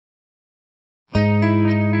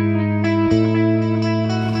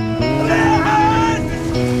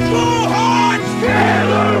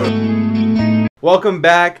Welcome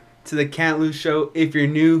back to the Can't Lose Show. If you're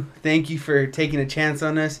new, thank you for taking a chance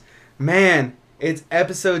on us. Man, it's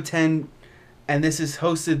episode 10, and this is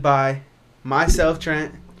hosted by myself,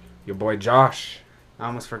 Trent. Your boy Josh. I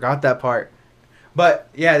almost forgot that part. But,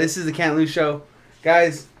 yeah, this is the Can't Lose Show.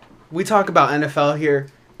 Guys, we talk about NFL here,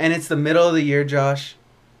 and it's the middle of the year, Josh.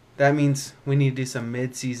 That means we need to do some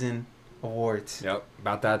mid-season awards. Yep,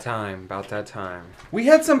 about that time. We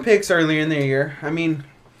had some picks earlier in the year. I mean,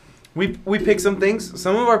 we picked some things.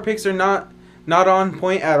 Some of our picks are not on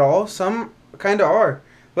point at all. Some kind of are.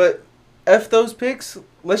 But F those picks.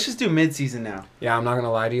 Let's just do mid-season now. Yeah, I'm not going to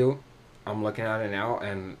lie to you. I'm looking at it now,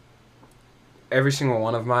 and every single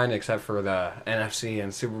one of mine, except for the NFC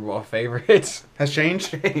and Super Bowl favorites, has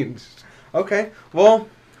changed. changed. Okay. Well,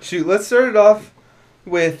 shoot. Let's start it off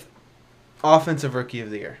with Offensive Rookie of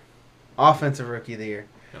the Year.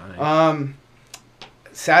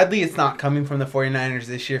 Sadly, it's not coming from the 49ers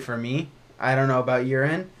this year for me. I don't know about your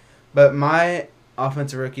end, but my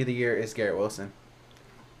Offensive Rookie of the Year is Garrett Wilson.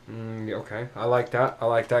 Okay, I like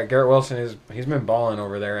that. Garrett Wilson he's been balling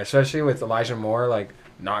over there, especially with Elijah Moore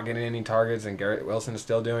not getting any targets, and Garrett Wilson is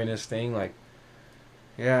still doing his thing.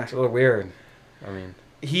 Yeah, it's a little weird. I mean,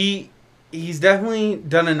 he's definitely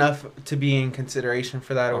done enough to be in consideration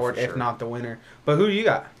for that award, if not the winner. But who do you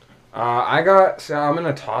got? I'm in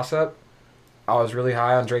a toss-up. I was really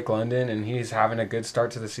high on Drake London, and he's having a good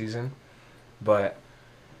start to the season. But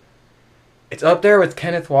it's up there with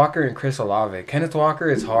Kenneth Walker and Chris Olave. Kenneth Walker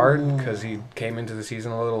is hard because he came into the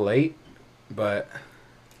season a little late, but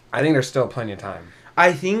I think there's still plenty of time.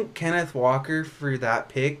 I think Kenneth Walker, for that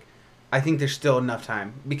pick, I think there's still enough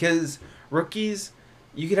time. Because rookies,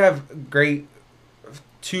 you could have great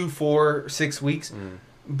 2, 4, 6 weeks.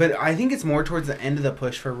 But I think it's more towards the end of the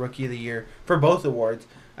push for Rookie of the Year for both awards.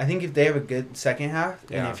 I think if they have a good second half,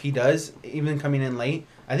 and if he does, even coming in late,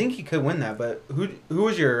 I think he could win that. But who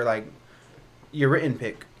was your written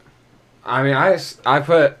pick? I mean, I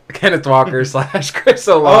put Kenneth Walker / Chris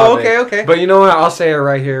Olave. Oh, okay. But you know what? I'll say it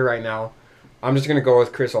right here, right now. I'm just gonna go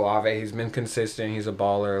with Chris Olave. He's been consistent. He's a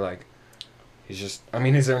baller. He's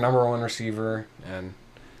their number one receiver, and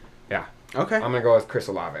yeah. Okay. I'm gonna go with Chris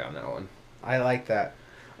Olave on that one. I like that.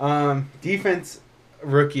 Defense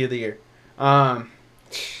Rookie of the Year.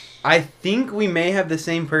 I think we may have the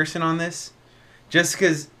same person on this, just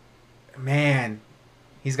because, man,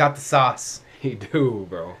 he's got the sauce. He do,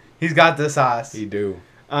 bro. He's got the sauce. He do.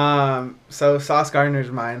 So Sauce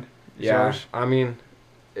Gardner's mine. Yeah, George. I mean,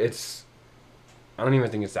 I don't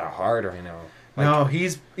even think it's that hard right now. No,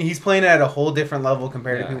 he's playing at a whole different level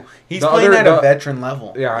compared to people. He's playing at a veteran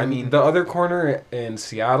level. Yeah, I mean, the other corner in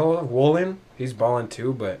Seattle, Woolen, he's balling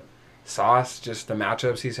too, but Sauce, just the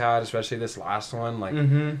matchups he's had, especially this last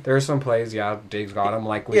one, there are some plays, Diggs got him,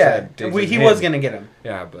 said. He was going to get him.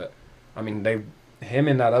 Yeah, but, I mean, him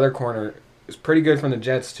in that other corner is pretty good from the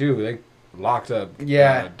Jets, too. They locked up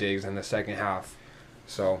Diggs in the second half.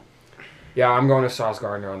 So, yeah, I'm going to Sauce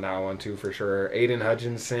Gardner on that one, too, for sure. Aiden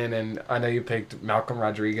Hutchinson, and I know you picked Malcolm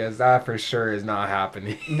Rodriguez. That for sure is not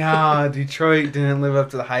happening. No, Detroit didn't live up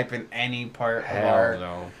to the hype in any part of our...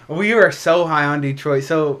 no. We were so high on Detroit.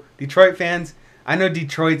 So, Detroit fans, I know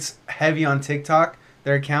Detroit's heavy on TikTok,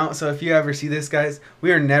 their account. So, if you ever see this, guys,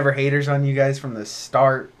 we are never haters on you guys from the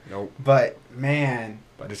start. Nope. But, man...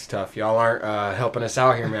 But it's tough. Y'all aren't helping us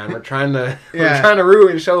out here, man. We're trying to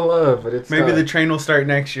root and show love, but it's maybe tough. The train will start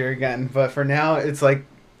next year again. But for now, it's like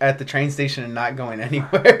at the train station and not going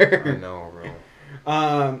anywhere. I know,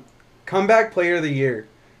 bro. Comeback Player of the Year.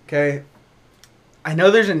 Okay, I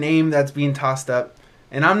know there's a name that's being tossed up,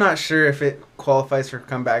 and I'm not sure if it qualifies for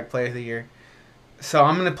Comeback Player of the Year. So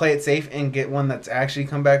I'm gonna play it safe and get one that's actually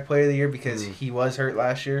Comeback Player of the Year because he was hurt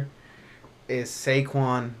last year. Is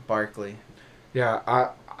Saquon Barkley. Yeah,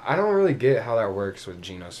 I don't really get how that works with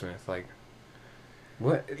Geno Smith.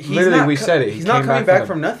 What? We said it. He's not coming back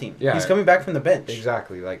from nothing. Yeah, he's coming back from the bench.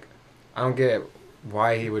 Exactly. I don't get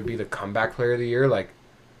why he would be the comeback player of the year.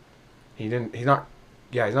 He's not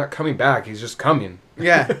coming back. He's just coming.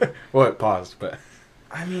 Yeah. Well, it paused, but.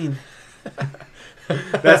 I mean,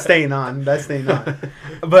 that's staying on.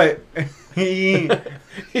 But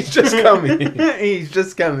he's just coming. He's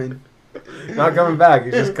just coming. Not coming back.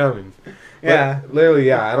 He's just coming. Yeah. But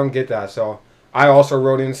literally, I don't get that. So, I also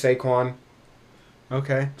wrote in Saquon.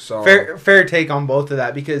 Okay. So fair take on both of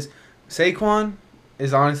that because Saquon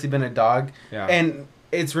has honestly been a dog. Yeah. And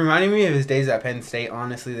it's reminding me of his days at Penn State,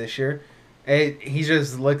 honestly, this year. He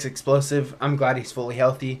just looks explosive. I'm glad he's fully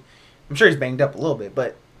healthy. I'm sure he's banged up a little bit,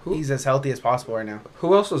 but he's as healthy as possible right now.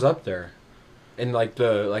 Who else was up there? In the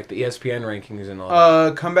ESPN rankings and all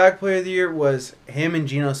that? Comeback Player of the Year was him and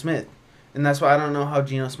Geno Smith. and that's why I don't know how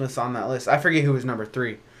Geno Smith's on that list. I forget who was number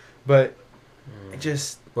 3, but it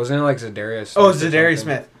just wasn't it like Zadarius Smith? Oh, Zadarius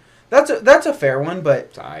Smith. That's a fair one,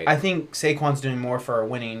 but Right. I think Saquon's doing more for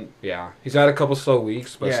winning. Yeah, he's had a couple slow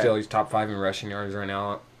weeks, but Yeah. still he's top 5 in rushing yards right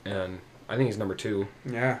now, and I think he's number 2.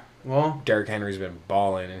 Yeah. Well, Derrick Henry's been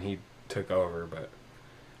balling, and he took over, but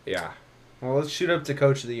yeah. well, let's shoot up to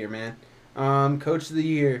Coach of the Year, man. Coach of the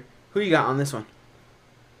Year. Who you got on this one?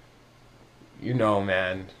 You know,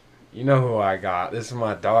 man. You know who I got. This is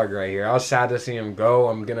my dog right here. I was sad to see him go.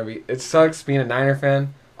 It sucks being a Niner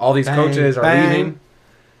fan. All these coaches are leaving.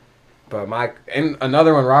 But and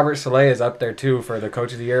another one, Robert Saleh, is up there too for the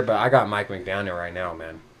Coach of the Year. But I got Mike McDaniel right now,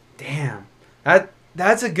 man. Damn,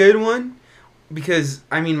 that's a good one, because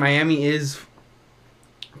I mean Miami is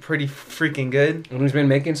pretty freaking good. And he's been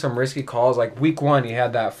making some risky calls. Like week 1, he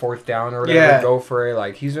had that 4th down or whatever. Go for it.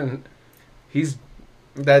 Like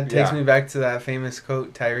That takes me back to that famous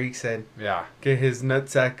quote Tyreek said. Yeah. Get his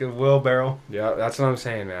nutsack of wheelbarrow. Yeah, that's what I'm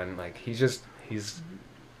saying, man. Like he's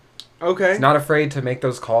okay. He's not afraid to make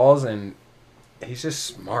those calls, and he's just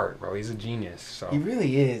smart, bro. He's a genius. So he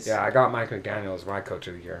really is. Yeah, I got Mike McDaniel as my Coach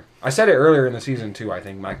of the Year. I said it earlier in the season too. I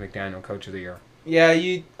think Mike McDaniel, Coach of the Year. Yeah,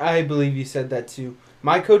 I believe you said that too.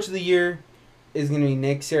 My Coach of the Year is gonna be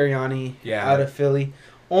Nick Sirianni out of Philly,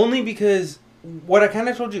 only because what I kind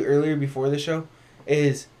of told you earlier before the show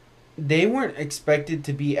is they weren't expected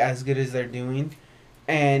to be as good as they're doing.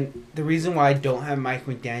 And the reason why I don't have Mike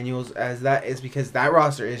McDaniels as that is because that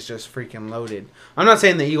roster is just freaking loaded. I'm not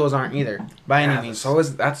saying the Eagles aren't either, by any means.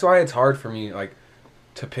 That's why it's hard for me, like,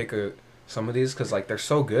 to pick some of these, because, like, they're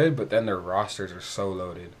so good, but then their rosters are so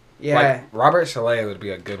loaded. Yeah. Like, Robert Saleh would be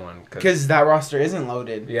a good one. Because that roster isn't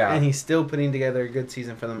loaded. Yeah. And he's still putting together a good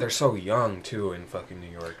season for them. They're so young, too, in fucking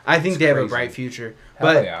New York. I think they have a bright future.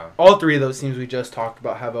 But all 3 of those teams we just talked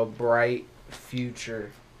about have a bright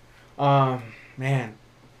future. Man.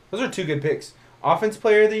 Those are 2 good picks. Offense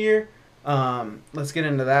Player of the Year. Let's get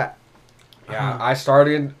into that. Yeah, I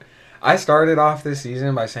started off this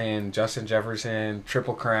season by saying Justin Jefferson,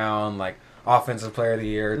 Triple Crown, like, Offensive Player of the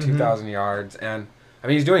Year, 2,000 yards. And, I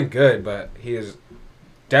mean, he's doing good, but he is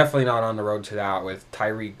definitely not on the road to that with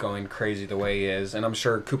Tyreek going crazy the way he is. And I'm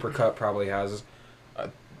sure Cooper Kupp probably has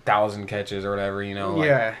 1,000 catches or whatever, you know. Like,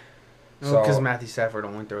 yeah. Because Matthew Stafford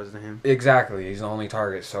only throws to him. Exactly. He's the only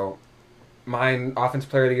target. So, my Offensive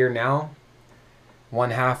Player of the Year now,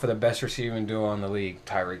 1/2 of the best receiving duo in the league,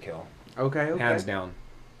 Tyreek Hill. Okay. Hands down.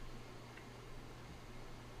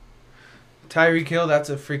 Tyreek Hill, that's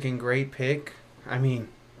a freaking great pick. I mean,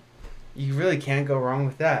 you really can't go wrong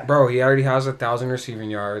with that. Bro, he already has 1,000 receiving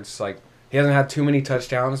yards. Like, he hasn't had too many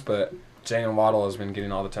touchdowns, but Jalen Waddle has been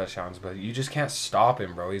getting all the touchdowns. But you just can't stop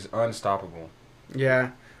him, bro. He's unstoppable. Yeah.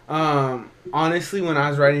 Honestly, when I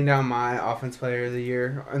was writing down my Offense Player of the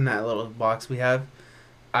Year in that little box we have,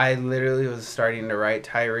 I literally was starting to write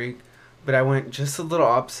Tyreek, but I went just a little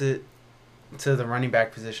opposite to the running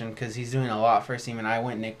back position because he's doing a lot for his team, and I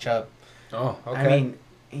went Nick Chubb. Oh, okay. I mean,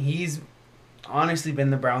 he's honestly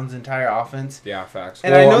been the Browns' entire offense. Yeah, facts.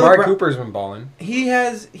 And I know Amari Cooper's been balling. He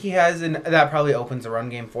has, and that probably opens the run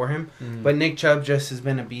game for him. Mm-hmm. But Nick Chubb just has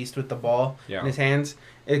been a beast with the ball in his hands.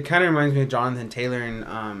 It kind of reminds me of Jonathan Taylor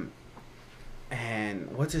and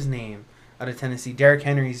what's his name out of Tennessee, Derrick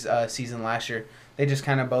Henry's season last year. They just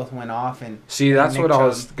kind of both went off and see. That's Nick what Chubb. I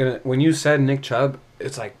was gonna. When you said Nick Chubb,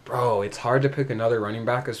 it's like, bro, it's hard to pick another running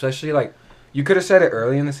back, especially like you could have said it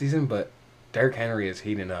early in the season, but Derrick Henry is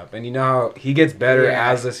heating up, and you know how he gets better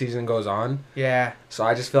as the season goes on. Yeah. So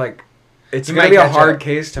I just feel like it's gonna be a hard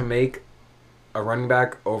case to make a running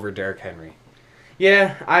back over Derrick Henry.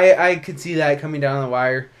 Yeah, I could see that coming down the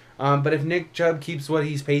wire. But if Nick Chubb keeps what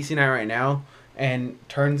he's pacing at right now and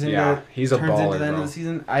turns into he's a baller, into the end bro. of the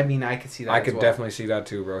season, I mean, I could see that. I could definitely see that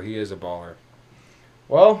too, bro. He is a baller.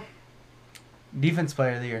 Well, Defense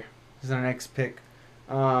Player of the Year is our next pick.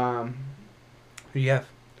 Who do you have?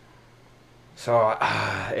 So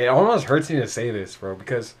it almost hurts me to say this, bro,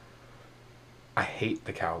 because I hate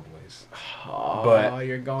the Cowboys. Oh, but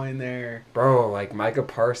you're going there. Bro, like, Micah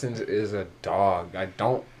Parsons is a dog. I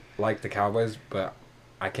don't like the Cowboys, but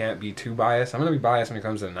I can't be too biased. I'm going to be biased when it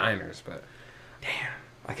comes to the Niners, but damn,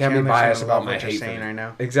 I can't be biased about my hate saying right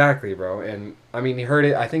now. Exactly, bro. And, I mean, he heard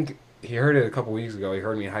it. I think he heard it a couple weeks ago. He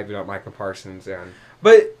heard me hyping up Micah Parsons.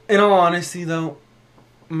 But, in all honesty, though,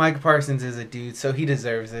 Micah Parsons is a dude, so he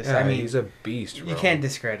deserves this. Yeah, I mean, he's a beast, bro. You can't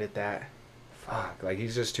discredit that. Fuck, like,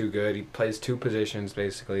 he's just too good. He plays 2 positions,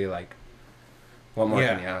 basically, like, what more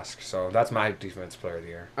can you ask? So that's my Defense Player of the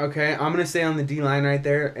Year. Okay, I'm going to stay on the D-line right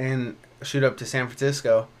there and shoot up to San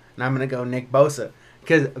Francisco, and I'm going to go Nick Bosa.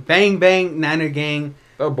 Because bang, bang, Niner gang.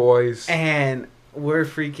 The boys. And we're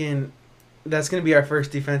freaking... that's going to be our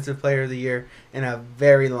first defensive player of the year in a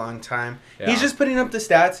very long time. Yeah. He's just putting up the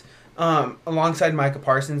stats alongside Micah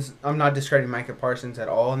Parsons. I'm not discrediting Micah Parsons at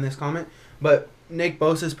all in this comment, but Nick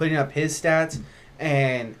Bosa's putting up his stats,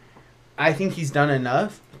 and I think he's done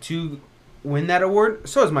enough to win that award.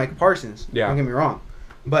 So is Micah Parsons. Yeah. Don't get me wrong.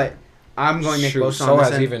 But I'm going Nick Bosa so on this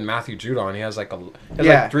has end. even Matthew Judon. He has like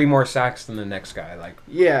Yeah. like 3 more sacks than the next guy. Like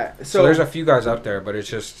Yeah. so there's a few guys up there, but it's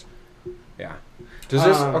just yeah. Does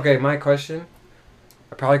this okay? My question.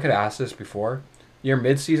 I probably could have asked this before. Your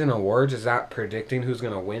mid-season awards, is that predicting who's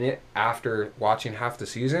gonna win it after watching half the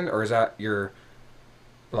season, or is that your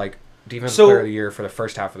like defensive player of the year for the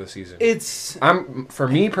first half of the season? For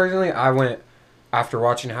me personally, I went after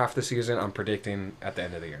watching half the season. I'm predicting at the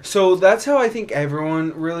end of the year. So that's how I think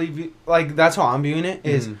everyone really that's how I'm viewing it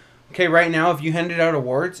is. Okay, right now if you handed out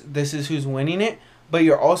awards, this is who's winning it, but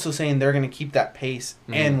you're also saying they're gonna keep that pace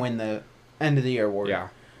and win the end of the year award. Yeah.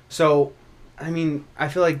 So, I mean, I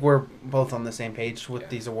feel like we're both on the same page with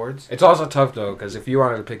these awards. It's also tough, though, because if you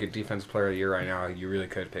wanted to pick a defense player of the year right now, you really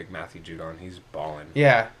could pick Matthew Judon. He's balling.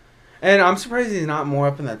 Yeah. And I'm surprised he's not more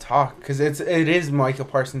up in the talk, because it is Michael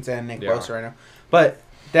Parsons and Nick Bosa right now. But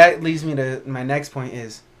that leads me to my next point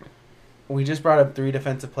is we just brought up 3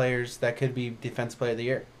 defensive players that could be defensive player of the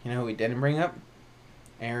year. You know who we didn't bring up?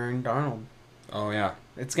 Aaron Donald. Oh, yeah.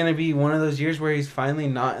 It's going to be one of those years where he's finally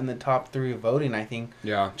not in the top 3 of voting, I think.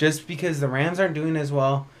 Yeah. Just because the Rams aren't doing as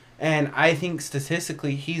well. And I think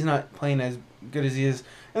statistically he's not playing as good as he is.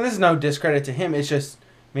 And this is no discredit to him. It's just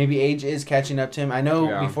maybe age is catching up to him. I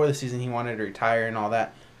know before the season he wanted to retire and all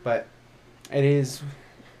that. But it's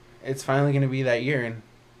finally going to be that year. And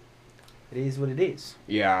it is what it is.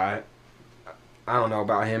 Yeah. I don't know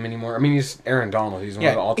about him anymore. I mean, he's Aaron Donald. He's one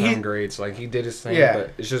of the all-time greats. Like, he did his thing,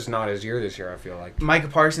 but it's just not his year this year, I feel like. Micah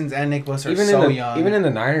Parsons and Nick Bosa are young. Even in the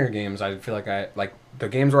Niner games, I feel like the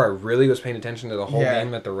games where I really was paying attention to the whole game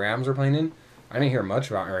that the Rams were playing in, I didn't hear much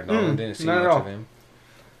about Aaron Donald. Didn't see much of him.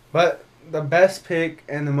 But the best pick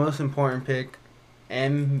and the most important pick,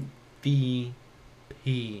 MVP.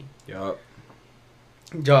 Yup.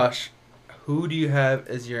 Josh, who do you have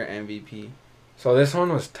as your MVP? So this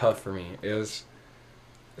one was tough for me. It was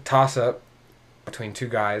a toss-up between 2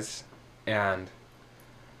 guys, and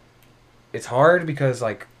it's hard because,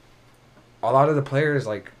 like, a lot of the players,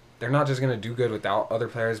 like, they're not just going to do good without other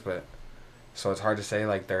players, but so it's hard to say,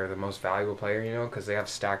 like, they're the most valuable player, you know, because they have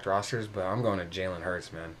stacked rosters, but I'm going to Jalen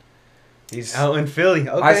Hurts, man. He's out in Philly.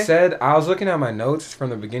 Okay. I was looking at my notes from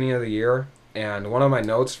the beginning of the year, and one of my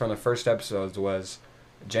notes from the first episodes was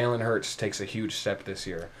Jalen Hurts takes a huge step this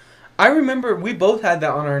year. I remember we both had that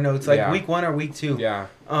on our notes, like week 1 or week 2. Yeah.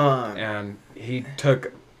 And he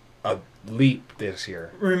took a leap this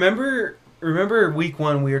year. Remember week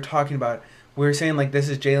 1 we were talking about, we were saying, like, this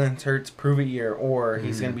is Jalen Hurts' prove-it year, or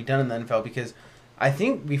he's going to be done in the NFL, because I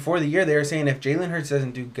think before the year they were saying if Jalen Hurts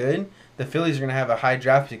doesn't do good, the Phillies are going to have a high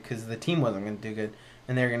draft pick because the team wasn't going to do good,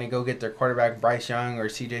 and they're going to go get their quarterback Bryce Young or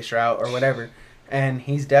C.J. Stroud or whatever, and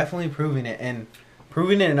he's definitely proving it, and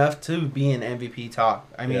proving it enough to be an MVP talk.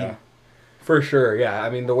 I mean... Yeah. For sure, yeah. I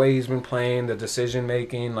mean, the way he's been playing, the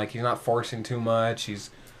decision-making, like, he's not forcing too much. He's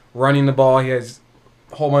running the ball. He has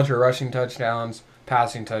a whole bunch of rushing touchdowns,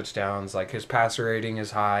 passing touchdowns. Like, his passer rating is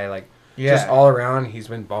high. Like, just all around, he's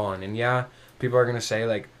been balling. And, yeah, people are going to say,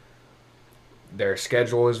 like, their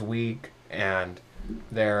schedule is weak, and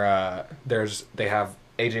they have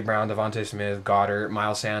A.J. Brown, Devontae Smith, Goddard,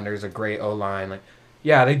 Miles Sanders, a great O-line. Like,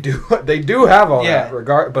 yeah, they do have all that.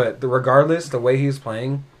 Regardless, the way he's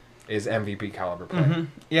playing is MVP caliber play.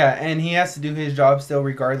 Yeah, and he has to do his job still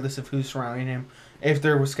regardless of who's surrounding him. If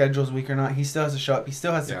their schedule's weak or not, he still has to show up. He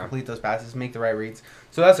still has to complete those passes, make the right reads.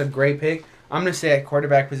 So that's a great pick. I'm going to say at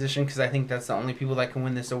quarterback position because I think that's the only people that can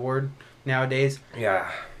win this award nowadays. Yeah.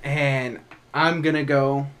 And I'm going to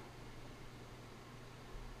go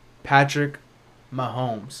Patrick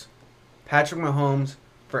Mahomes. Patrick Mahomes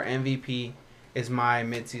for MVP is my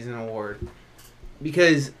midseason award.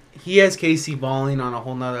 Because he has KC balling on a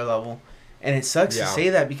whole nother level. And it sucks to say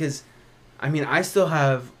that because, I mean, I still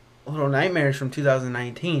have little nightmares from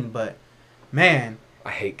 2019, but, man.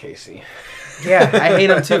 I hate KC. Yeah, I hate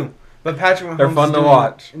him too. But Patrick Mahomes they're fun to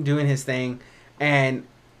watch. Doing his thing. And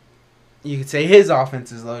you could say his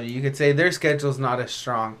offense is loaded. You could say their schedule's not as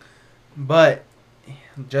strong. But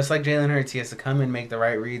just like Jalen Hurts, he has to come and make the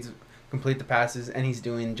right reads, complete the passes, and he's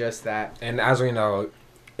doing just that. And as we know,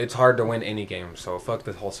 it's hard to win any game, so fuck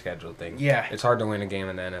the whole schedule thing. Yeah. It's hard to win a game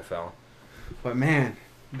in the NFL. But, man,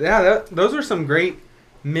 yeah, those are some great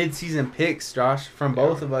mid-season picks, Josh, from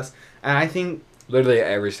both of us. And I think... Literally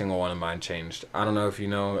every single one of mine changed. I don't know if you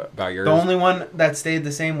know about yours. The only one that stayed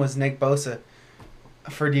the same was Nick Bosa.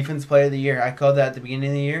 for Defense Player of the Year. I called that at the beginning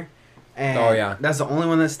of the year. And that's the only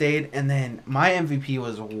one that stayed. And then my MVP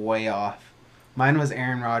was way off. Mine was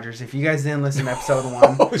Aaron Rodgers. If you guys didn't listen to episode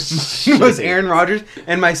 1, it was Aaron Rodgers.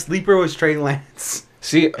 And my sleeper was Trey Lance.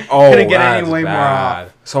 See, couldn't get any way more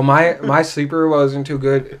off. So my sleeper wasn't too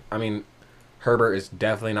good. I mean, Herbert is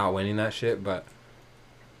definitely not winning that shit, but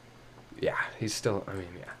yeah, he's still. I mean,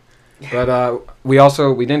 yeah. But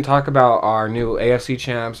we didn't talk about our new AFC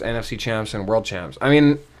champs, NFC champs, and world champs. I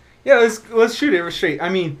mean, yeah, let's shoot it straight. I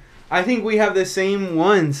mean, I think we have the same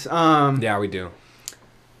ones. Yeah, we do.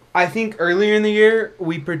 I think earlier in the year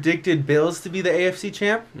we predicted Bills to be the AFC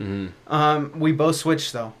champ. Mm-hmm. We both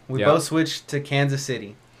switched though. We both switched to Kansas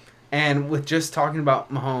City, and with just talking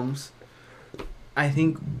about Mahomes, I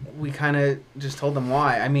think we kind of just told them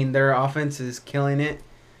why. I mean, their offense is killing it.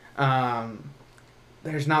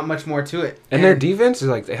 There's not much more to it. And their defense is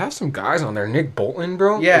like, they have some guys on there. Nick Bolton,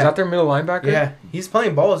 bro. Yeah. Is that their middle linebacker? Yeah. He's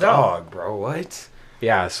playing balls out. Dog, bro. What?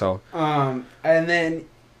 Yeah, so. And then,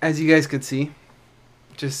 as you guys could see,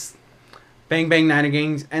 just bang, bang, Niner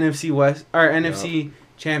gangs, NFC West, or NFC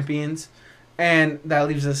champions. And that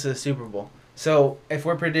leaves us to the Super Bowl. So, if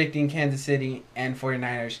we're predicting Kansas City and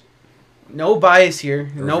 49ers, no bias here.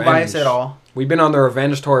 Revenge. No bias at all. We've been on the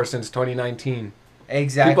revenge tour since 2019.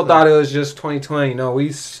 Exactly. People thought it was just 2020. No,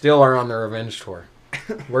 we still are on the revenge tour.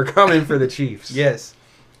 We're coming for the Chiefs. Yes.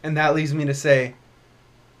 And that leads me to say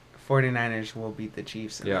 49ers will beat the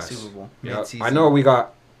Chiefs in the Super Bowl mid-season. I know we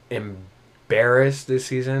got embarrassed this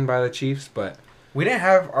season by the Chiefs, but we didn't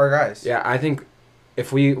have our guys. Yeah, I think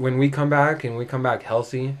when we come back and we come back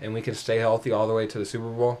healthy and we can stay healthy all the way to the Super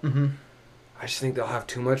Bowl, I just think they'll have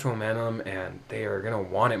too much momentum and they are going to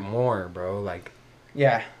want it more, bro. Like,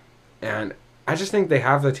 yeah. And I just think they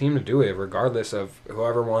have the team to do it, regardless of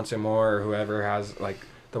whoever wants it more or whoever has, like,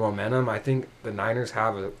 the momentum. I think the Niners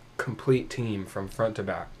have a complete team from front to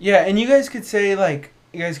back. Yeah, and you guys could say, like,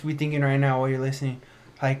 you guys could be thinking right now while you're listening,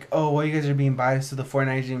 like, oh, well, you guys are being biased to the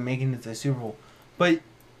 49ers even making it to the Super Bowl. But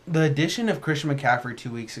the addition of Christian McCaffrey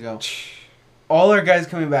 2 weeks ago, all our guys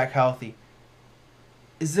coming back healthy,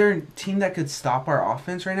 is there a team that could stop our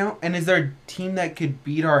offense right now? And is there a team that could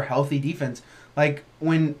beat our healthy defense? Like,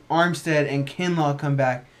 when Armstead and Kinlaw come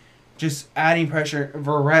back, just adding pressure,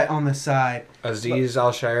 Verrett on the side. Azeez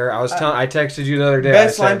Al-Shaair. I texted you the other day.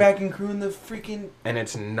 Best linebacking crew in the freaking... And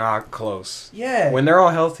it's not close. Yeah. When they're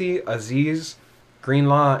all healthy, Azeez,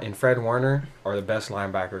 Greenlaw, and Fred Warner are the best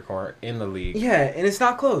linebacker corps in the league. Yeah, and it's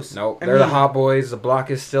not close. Nope. They're the hot boys. The block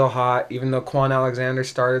is still hot, even though Quan Alexander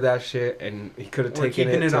started that shit, and he could have taken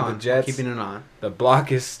it to the Jets. We're keeping it on. The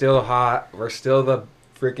block is still hot. We're still the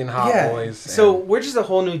freaking hot boys. So we're just a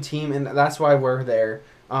whole new team, and that's why we're there.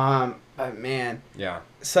 But man,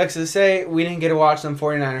 sucks to say we didn't get to watch them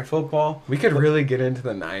 49er football. We could really get into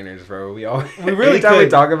the Niners, bro. We really anytime we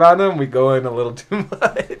talk about them, we go in a little too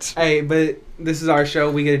much. Hey, but this is our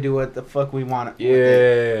show. We get to do what the fuck we want.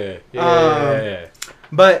 Yeah.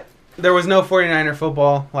 But there was no 49er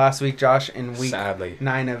football last week, Josh, in week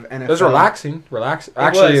 9 of NFL. It was relaxing.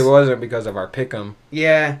 Actually, it wasn't because of our pick'em.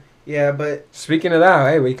 Yeah, but... Speaking of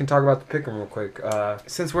that, hey, we can talk about the pick'em real quick.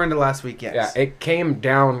 Since we're into last week, yes. Yeah, it came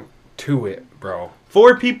down to it, bro.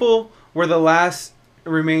 4 people were the last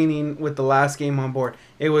remaining with the last game on board.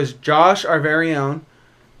 It was Josh, our very own.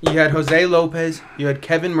 You had Jose Lopez. You had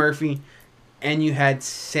Kevin Murphy. And you had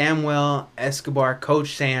Samuel Escobar,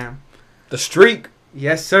 Coach Sam. The streak.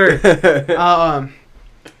 Yes, sir.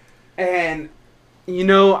 And, you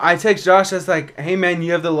know, I text Josh. I was like, hey, man,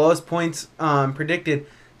 you have the lowest points predicted.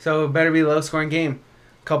 So it better be a low-scoring game.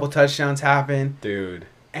 A couple touchdowns happened. Dude.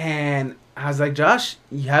 And I was like, Josh,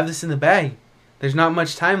 you have this in the bag. There's not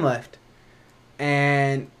much time left.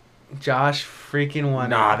 And Josh freaking won.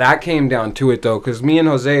 Nah, that came down to it, though, because me and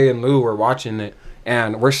Jose and Lou were watching it.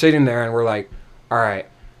 And we're sitting there, and we're like, all right,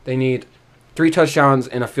 they need 3 touchdowns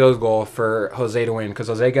and a field goal for Jose to win, because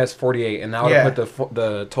Jose gets 48, and that would have put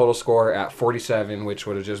the total score at 47, which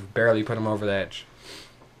would have just barely put him over the edge.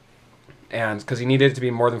 And because he needed it to be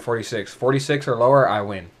more than 46. 46 or lower, I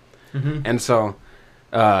win. Mm-hmm. And so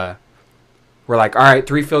we're like, all right,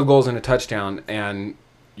 3 field goals and a touchdown, and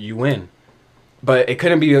you win. But it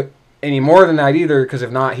couldn't be any more than that either, because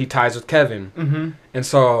if not, he ties with Kevin. Mm-hmm. And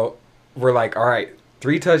so we're like, all right,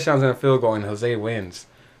 3 touchdowns and a field goal, and Jose wins.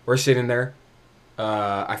 We're sitting there.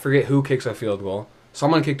 I forget who kicks a field goal.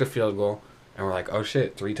 Someone kicked a field goal, and we're like, oh,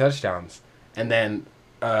 shit, 3 touchdowns. And then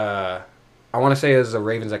I want to say it was the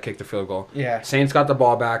Ravens that kicked the field goal. Yeah. Saints got the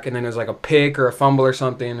ball back, and then it was like a pick or a fumble or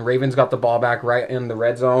something. Ravens got the ball back right in the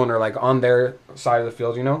red zone or like on their side of the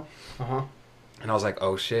field, you know? Uh-huh. And I was like,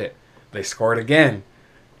 oh, shit. They scored again.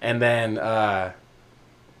 And then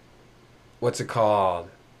what's it called?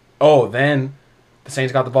 Oh, then the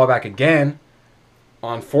Saints got the ball back again.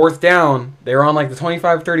 On 4th down, they were on like the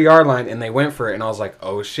 25, 30-yard line, and they went for it. And I was like,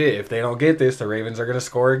 oh, shit, if they don't get this, the Ravens are going to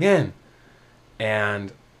score again.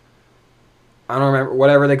 And I don't remember,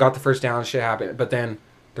 whatever, they got the first down, shit happened. But then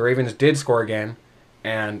the Ravens did score again,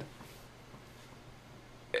 and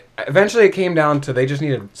eventually it came down to they just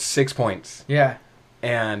needed 6 points. Yeah.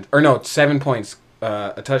 7 points,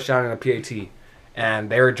 a touchdown and a PAT. And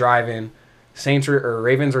they were driving.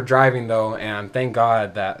 Ravens were driving, though, and thank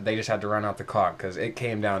God that they just had to run out the clock because it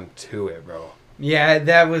came down to it, bro. Yeah,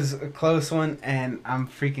 that was a close one, and I'm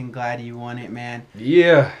freaking glad you won it, man.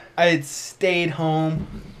 Yeah. I stayed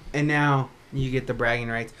home, and now you get the bragging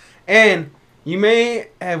rights. And you may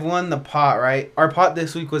have won the pot, right? Our pot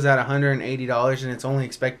this week was at $180, and it's only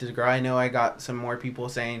expected to grow. I know I got some more people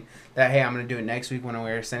saying that, hey, I'm going to do it next week when we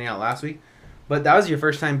were sending out last week. But that was your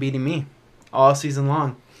first time beating me all season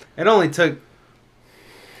long. It only took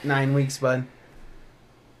 9 weeks, bud.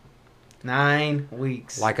 9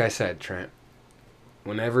 weeks. Like I said, Trent,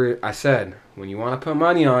 when you want to put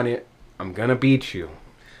money on it, I'm going to beat you.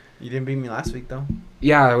 You didn't beat me last week, though.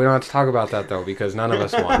 Yeah, we don't have to talk about that, though, because none of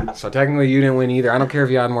us won. So technically, you didn't win either. I don't care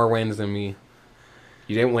if you had more wins than me.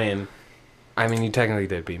 You didn't win. I mean, you technically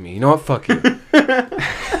did beat me. You know what? Fuck you.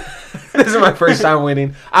 This is my first time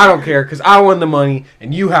winning. I don't care, because I won the money,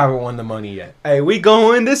 and you haven't won the money yet. Hey, we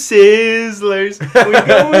going to Sizzlers. We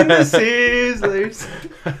going to Sizzlers.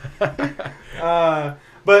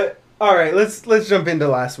 But, all right, let's jump into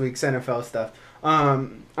last week's NFL stuff.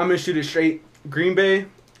 I'm going to shoot it straight. Green Bay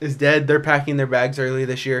is dead. They're packing their bags early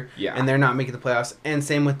this year, and they're not making the playoffs. And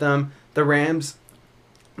same with them. The Rams,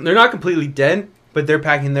 they're not completely dead, but they're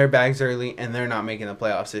packing their bags early, and they're not making the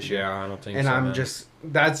playoffs this year. Yeah, I don't think so. And I'm just,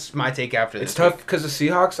 that's my take after this. It's tough because the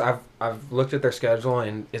Seahawks, I've looked at their schedule,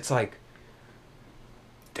 and it's like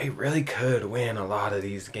they really could win a lot of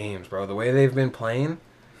these games, bro. The way they've been playing.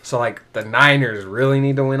 So, like, the Niners really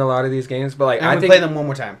need to win a lot of these games. But, like, I think play them one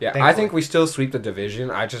more time. Yeah, thankfully. I think we still sweep the division.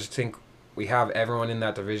 I just think we have everyone in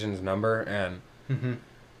that division's number, and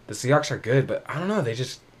the Seahawks are good, but I don't know. They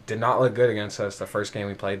just did not look good against us the first game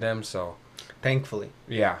we played them, so. Thankfully.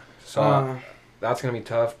 Yeah. So, that's going to be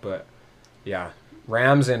tough, but, yeah.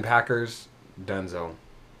 Rams and Packers, donezo.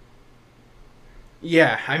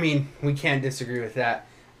 Yeah, I mean, we can't disagree with that.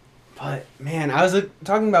 But, man, I was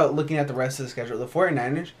talking about looking at the rest of the schedule. The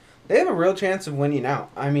 49ers, they have a real chance of winning out.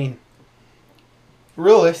 I mean,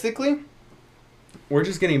 realistically, we're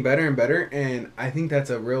just getting better and better, and I think that's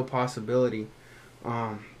a real possibility.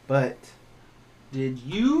 But did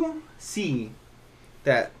you see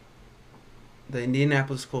that the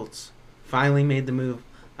Indianapolis Colts finally made the move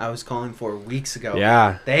I was calling for weeks ago?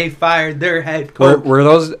 Yeah. They fired their head coach. Were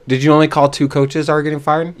those? Did you only call 2 coaches that are getting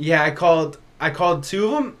fired? Yeah, I called 2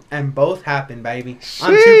 of them, and both happened, baby. Sheesh.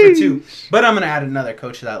 I'm 2 for 2. But I'm going to add another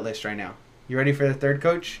coach to that list right now. You ready for the third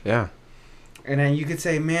coach? Yeah. And then you could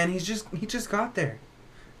say, man, he just got there.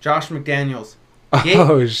 Josh McDaniels.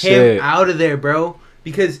 Get him out of there, bro.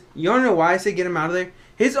 Because you don't know why I say get him out of there?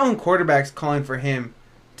 His own quarterback's calling for him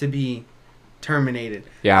to be terminated.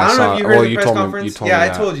 Yeah, I don't know if you heard the press conference. Yeah, I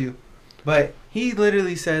that. told you. But he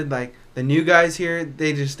literally said, like, the new guys here,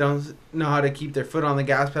 they just don't know how to keep their foot on the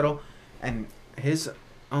gas pedal. And his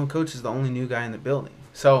own coach is the only new guy in the building.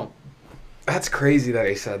 So that's crazy that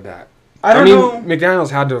he said that. I mean,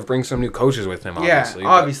 McDaniels had to bring some new coaches with him, obviously. Yeah,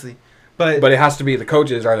 obviously. But it has to be the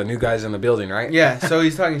coaches are the new guys in the building, right? Yeah, so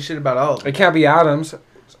he's talking shit about all of them. It can't be Adams.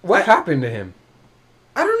 What happened to him?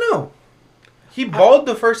 I don't know. He balled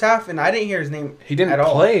the first half, and I didn't hear his name He didn't at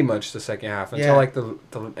all. play much the second half until, like, the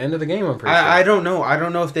end of the game, I'm pretty sure. I don't know. I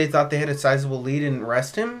don't know if they thought they had a sizable lead and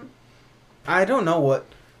rest him. I don't know what.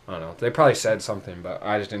 I don't know. They probably said something, but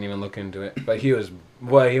I just didn't even look into it. But he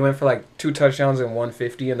went for like 2 touchdowns and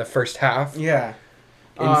 150 in the first half. Yeah.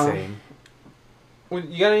 Insane.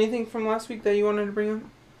 You got anything from last week that you wanted to bring up?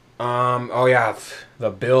 Oh yeah, the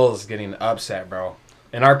Bills getting upset, bro.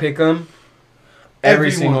 In our pick'em, every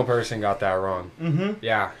single person got that wrong. Mm-hmm.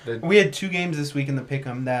 Yeah. We had 2 games this week in the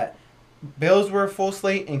pick'em that Bills were a full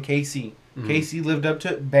slate and KC. Mm-hmm. KC lived up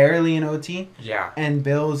to it, barely in OT. Yeah. And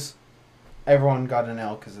Bills, everyone got an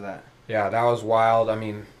L because of that. Yeah, that was wild. I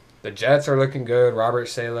mean, the Jets are looking good. Robert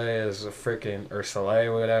Saleh is a freaking, or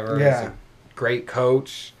Saleh, whatever. Yeah. He's a great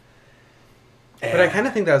coach. But I kind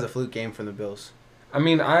of think that was a fluke game for the Bills. I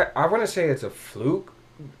mean, I wouldn't say it's a fluke.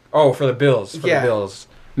 Oh, for the Bills. The Bills.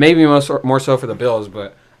 Maybe more so for the Bills,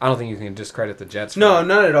 but I don't think you can discredit the Jets. No,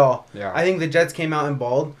 not at all. Yeah. I think the Jets came out and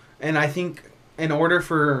balled, and I think in order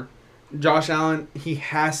for Josh Allen, he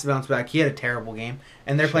has to bounce back. He had a terrible game,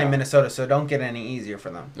 and they're playing Minnesota, so don't get any easier for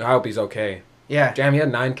them. I hope he's okay. Yeah. Damn, he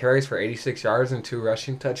had 9 carries for 86 yards and 2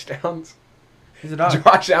 rushing touchdowns. He's a dog.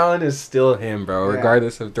 Josh Allen is still him, bro, Yeah.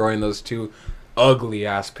 regardless of throwing those 2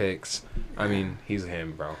 ugly-ass picks. I mean, he's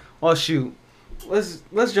him, bro. Well, shoot.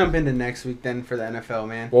 Let's jump into next week then for the NFL,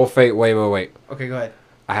 man. Well, wait. Okay, go ahead.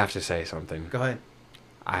 I have to say something. Go ahead.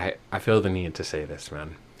 I feel the need to say this,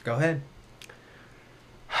 man. Go ahead.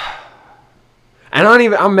 And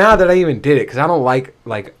I'm mad that I even did it because I don't like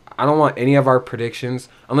I don't want any of our predictions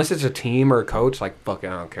unless it's a team or a coach. Like, fuck it,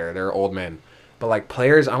 I don't care. They're old men. But like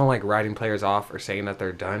players, I don't like writing players off or saying that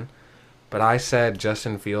they're done. But I said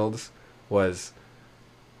Justin Fields was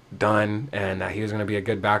done and that he was going to be a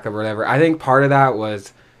good backup or whatever. I think part of that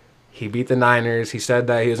was he beat the Niners. He said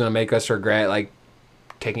that he was going to make us regret like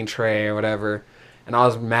taking Trey or whatever. And I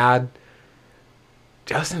was mad.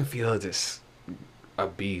 Justin Fields is a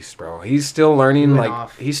beast, bro. He's still learning.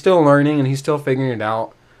 He's still learning and he's still figuring it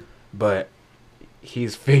out. But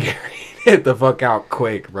he's figuring it the fuck out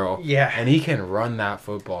quick, bro. Yeah. And he can run that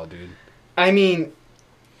football, dude. I mean,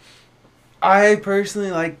 I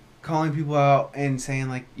personally like calling people out and saying,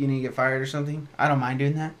 like, you need to get fired or something. I don't mind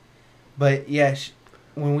doing that. But, yeah,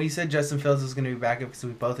 when we said Justin Fields was going to be back up because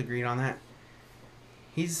we both agreed on that,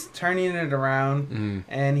 he's turning it around,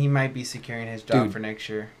 and he might be securing his job for next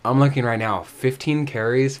year. I'm looking right now. 15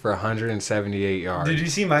 carries for 178 yards. Did you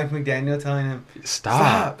see Mike McDaniel telling him,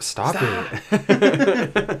 Stop it.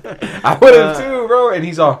 I would have too, bro. And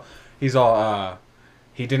he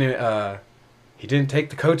didn't take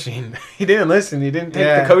the coaching. He didn't listen. He didn't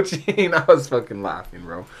take the coaching. I was fucking laughing,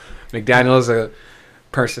 bro. McDaniel's a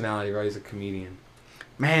personality, bro. He's a comedian.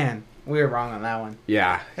 Man, we were wrong on that one.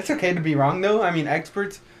 Yeah. It's okay to be wrong, though. I mean,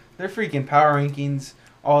 experts, their freaking power rankings,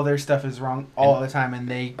 all their stuff is wrong all the time, and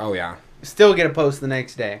they still get a post the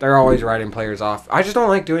next day. They're always writing players off. I just don't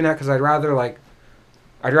like doing that because I'd rather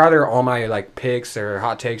all my like picks or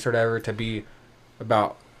hot takes or whatever to be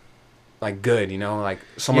about like good, you know, like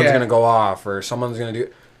someone's gonna go off or someone's gonna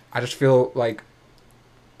do. I just feel like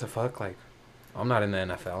the fuck, like I'm not in the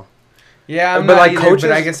NFL. Yeah, I'm but not like either, coaches,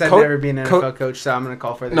 but I guess I'd never be an NFL coach, so I'm gonna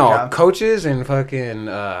call for the job. Coaches and fucking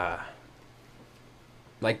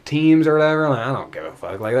like teams or whatever. Like, I don't give a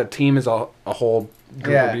fuck. Like that team is a whole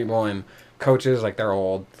group of people, and coaches like they're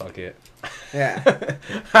old. Fuck it. Yeah,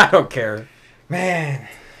 I don't care. Man,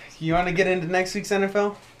 you want to get into next week's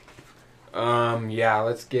NFL? Yeah,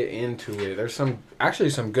 let's get into it. There's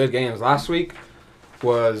some good games. Last week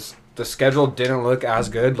was the schedule didn't look as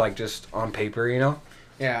good, like just on paper, you know.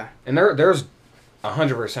 Yeah. And there's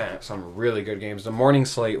 100% some really good games. The morning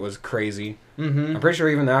slate was crazy. Mm-hmm. I'm pretty sure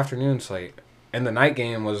even the afternoon slate and the night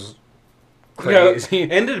game was crazy. Yeah,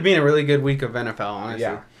 it ended up being a really good week of NFL,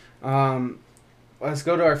 honestly. Yeah. Let's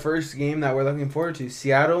go to our first game that we're looking forward to.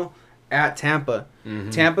 Seattle at Tampa.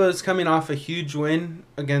 Mm-hmm. Tampa is coming off a huge win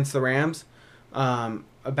against the Rams, a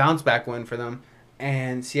bounce back win for them,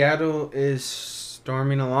 and Seattle is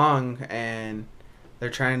storming along and they're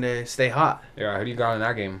trying to stay hot. Yeah, who do you got in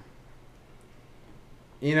that game?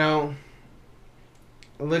 You know,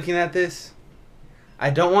 looking at this, I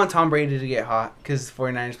don't want Tom Brady to get hot because the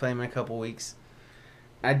 49ers play him in a couple weeks.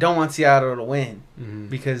 I don't want Seattle to win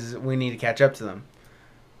because we need to catch up to them.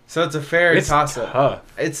 So it's a fair toss-up.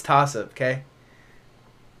 Tough. It's toss-up, okay?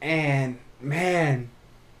 And, man,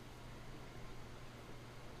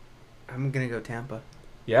 I'm going to go Tampa.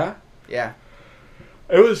 Yeah? Yeah.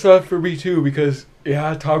 It was tough for me, too, because,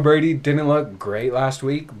 Tom Brady didn't look great last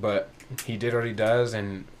week, but he did what he does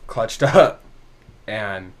and clutched up.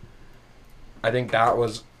 And I think that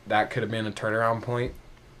could have been a turnaround point.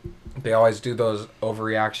 They always do those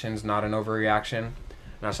overreactions, not an overreaction.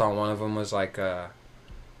 And I saw one of them was like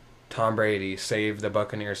Tom Brady saved the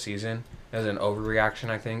Buccaneers season. It was an overreaction,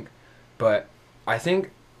 I think. But I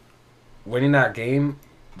think winning that game,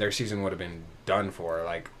 their season would have been done for.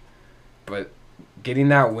 But getting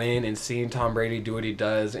that win and seeing Tom Brady do what he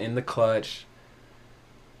does in the clutch,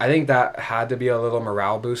 I think that had to be a little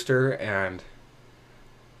morale booster, and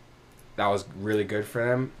that was really good for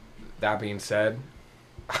them. That being said,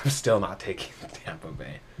 I'm still not taking Tampa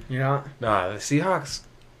Bay. You're not? Nah, the Seahawks,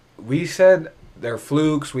 we said they're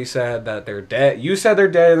flukes. We said that they're dead. You said they're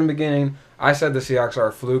dead in the beginning. I said the Seahawks are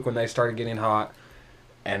a fluke when they started getting hot.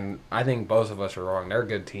 And I think both of us are wrong. They're a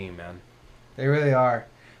good team, man. They really are.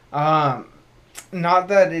 Not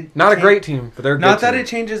a great team, but they're a good team. Not that it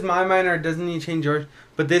changes my mind or it doesn't need to change yours,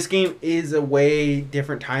 but this game is a way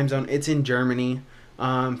different time zone. It's in Germany.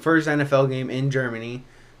 First NFL game in Germany.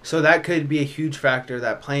 So that could be a huge factor,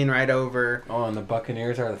 that plane ride over. Oh, and the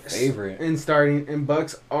Buccaneers are the favorite. And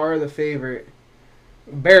Bucks are the favorite.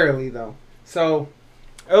 Barely, though. So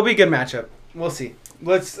it'll be a good matchup. We'll see.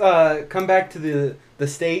 let's come back to the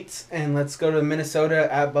states and let's go to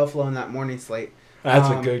Minnesota at Buffalo in that morning slate. That's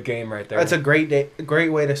a good game right there. That's a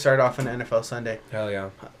great way to start off an NFL Sunday. Hell yeah.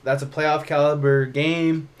 That's a playoff caliber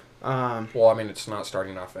game. Well, I mean, it's not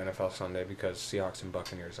starting off NFL Sunday because Seahawks and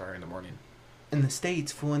Buccaneers are in the morning. In the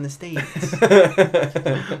States, fool, in the States.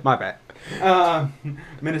 My bad.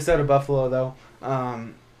 Minnesota Buffalo though.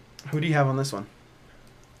 Who do you have on this one?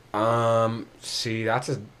 See,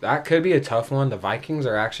 that could be a tough one. The Vikings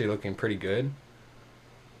are actually looking pretty good.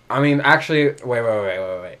 I mean, actually,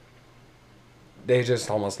 wait. They just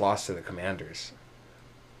almost lost to the Commanders.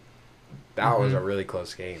 That was a really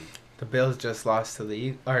close game. The Bills just lost to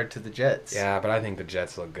the Jets. Yeah, but I think the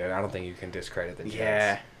Jets look good. I don't think you can discredit the Jets.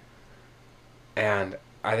 Yeah. And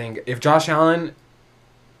I think if Josh Allen,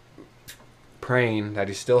 praying that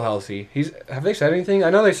he's still healthy, have they said anything? I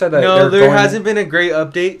know they said that. No, there hasn't been a great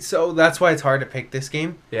update, so that's why it's hard to pick this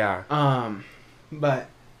game. Yeah. But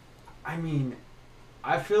I mean,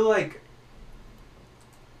 I feel like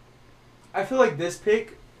this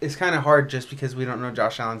pick is kind of hard just because we don't know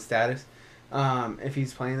Josh Allen's status, if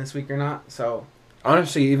he's playing this week or not. So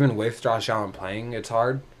honestly, even with Josh Allen playing, it's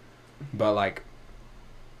hard. But like,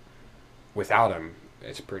 without him,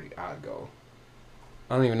 it's pretty odd go.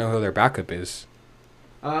 I don't even know who their backup is.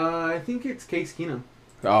 I think it's Case Keenum.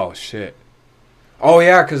 Oh shit. Oh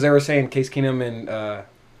yeah, because they were saying Case Keenum and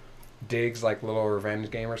Diggs like little revenge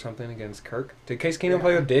game or something against Kirk. Did Case Keenum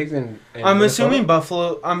play with Diggs and I'm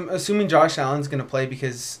Minnesota? assuming Josh Allen's gonna play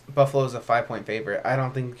because Buffalo's a 5-point favorite. I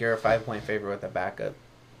don't think you're a 5-point favorite with a backup.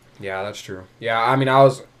 Yeah, that's true. Yeah, I mean,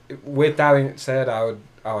 with that being said, I would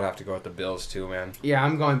have to go with the Bills too, man. Yeah,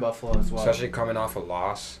 I'm going Buffalo as well. Especially coming off a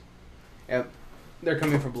loss. Yep. They're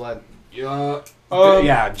coming for blood. Yeah.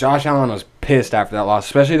 Yeah, Josh Allen was pissed after that loss,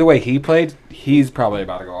 especially the way he played. He's probably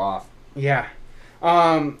about to go off. Yeah.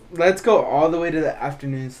 Let's go all the way to the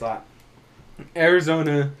afternoon slot.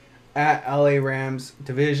 Arizona at LA Rams,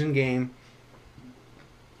 division game.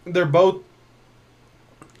 They're both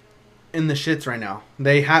in the shits right now.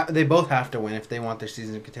 They both have to win if they want their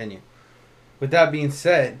season to continue. With that being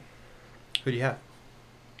said, who do you have?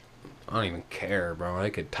 I don't even care, bro. They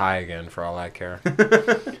could tie again for all I care.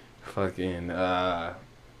 Fucking, man,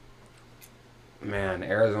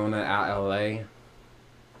 Arizona at LA.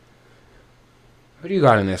 Who do you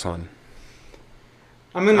got in this one?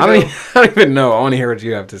 I don't even know. I want to hear what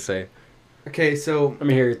you have to say. Okay, so let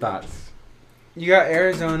me hear your thoughts. You got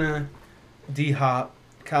Arizona, D-Hop,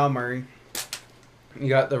 Kyle Murray. You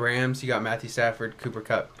got the Rams. You got Matthew Stafford, Cooper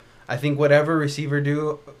Kupp. I think whatever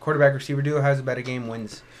quarterback receiver duo has a better game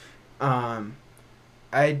wins.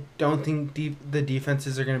 I don't think the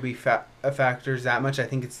defenses are going to be factors that much. I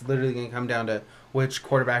think it's literally going to come down to which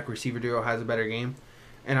quarterback receiver duo has a better game.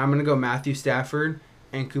 And I'm going to go Matthew Stafford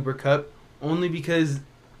and Cooper Kupp only because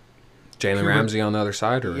Jalen Ramsey on the other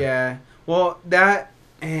side? Or? Yeah. Well, that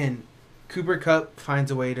and Cooper Kupp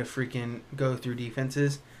finds a way to freaking go through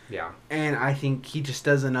defenses. Yeah. And I think he just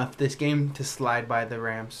does enough this game to slide by the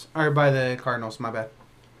Rams. Or by the Cardinals, my bad.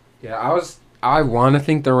 Yeah, I want to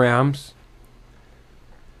think the Rams.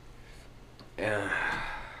 Yeah.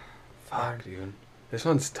 Fuck, dude. This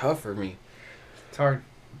one's tough for me. It's hard.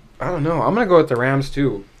 I don't know. I'm going to go with the Rams,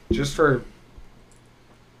 too. Just for...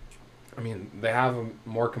 I mean, they have a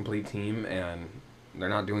more complete team, and they're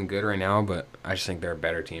not doing good right now, but I just think they're a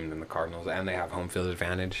better team than the Cardinals, and they have home field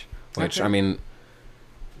advantage, which, okay. I mean...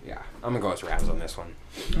 Yeah, I'm going to go with Rams on this one.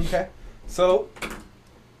 Okay. So,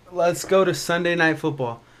 let's go to Sunday Night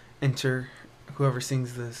Football. Enter whoever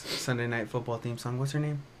sings this Sunday Night Football theme song. What's her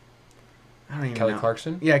name? I don't even know. Kelly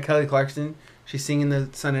Clarkson? Yeah, Kelly Clarkson. She's singing the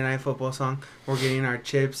Sunday Night Football song. We're getting our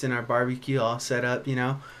chips and our barbecue all set up, you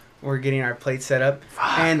know. We're getting our plate set up.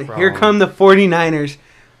 Fuck, and bro. Here come the 49ers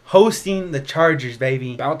hosting the Chargers,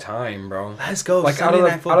 baby. About time, bro. Let's go. Like Sunday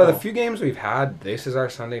Night Football. Out of the few games we've had, this is our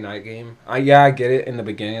Sunday night game. Yeah, I get it in the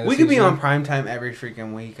beginning of the season. We could be on primetime every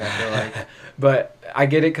freaking week, I feel like. But I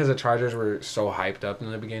get it because the Chargers were so hyped up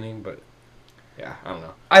in the beginning, but yeah, I don't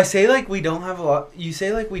know. I say like we don't have a lot. You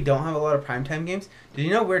say like we don't have a lot of primetime games. Did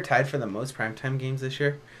you know we're tied for the most primetime games this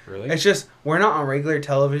year? Really? It's just we're not on regular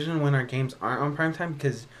television when our games aren't on primetime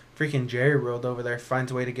because freaking Jerry World over there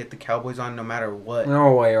finds a way to get the Cowboys on no matter what.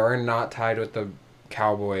 No way. We're not tied with the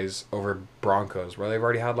Cowboys over Broncos, where they've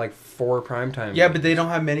already had like 4 primetime Yeah, games. but they don't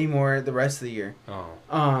have many more the rest of the year.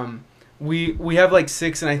 Oh. We have like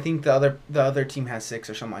 6, and I think the other team has 6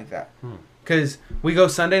 or something like that. Because we go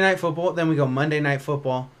Sunday Night Football, then we go Monday Night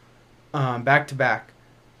Football, back to back,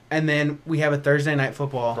 and then we have a Thursday Night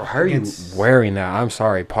Football. Bro, how are you wearing that? I'm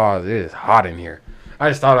sorry, pause. It is hot in here. I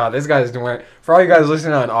just thought about it. This guy's doing. For all you guys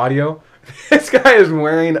listening on audio, This guy is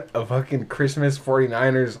wearing a fucking Christmas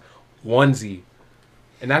 49ers onesie.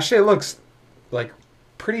 And that shit looks like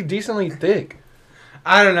pretty decently thick.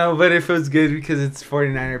 I don't know, but it feels good because it's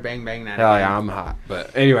 49er bang bang. Hell yeah, I'm hot.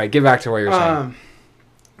 But anyway, get back to what you're saying.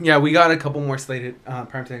 Yeah, we got a couple more slated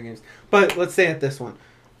primetime games. But let's stay at this one.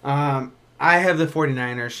 I have the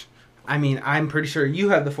 49ers. I mean, I'm pretty sure you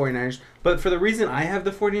have the 49ers. But for the reason I have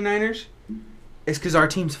the 49ers is because our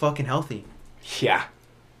team's fucking healthy. Yeah.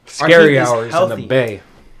 Scary team is hours in healthy. the Bay.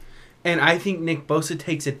 And I think Nick Bosa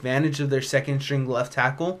takes advantage of their second string left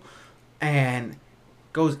tackle and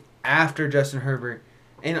goes after Justin Herbert.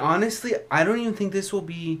 And honestly, I don't even think this will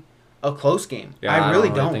be a close game. Yeah, I really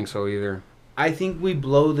don't. think so either. I think we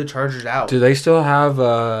blow the Chargers out. Do they still have...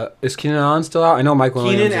 is Keenan Allen still out? I know Mike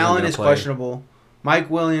Williams Keenan Allen is play. questionable. Mike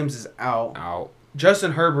Williams is out.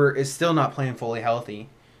 Justin Herbert is still not playing fully healthy.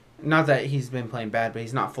 Not that he's been playing bad, but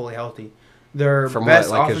he's not fully healthy. Their From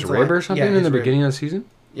best what, like his rib or something in the beginning of the season?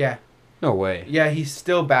 Yeah. No way. Yeah, he's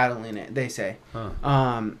still battling it, they say. Huh.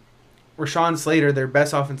 Rashawn Slater, their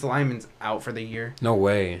best offensive lineman's out for the year. No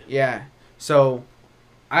way. Yeah. So,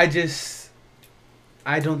 I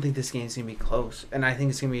don't think this game's going to be close. And I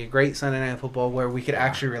think it's going to be a great Sunday Night Football where we could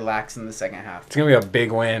actually relax in the second half. It's going to be a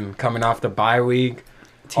big win coming off the bye week.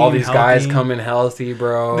 All these guys coming healthy,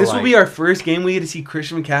 bro. This will be our first game we get to see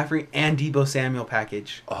Christian McCaffrey and Deebo Samuel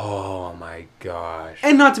package. Oh, my gosh.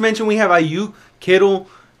 And not to mention we have Ayuk, Kittle,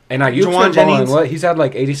 and Ayuk's been balling. What? He's had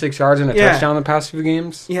like 86 yards and a touchdown the past few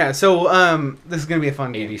games? Yeah, so this is going to be a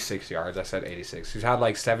fun game. 86 yards. I said 86. He's had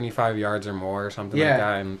like 75 yards or more or something like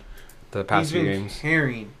that in the past few games.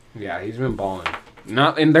 Carrying. Yeah, he's been balling.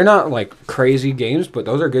 And they're not like crazy games, but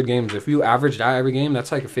those are good games. If you averaged out every game,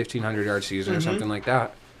 that's like a 1,500 yard season or something like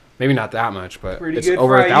that. Maybe not that much, but pretty it's good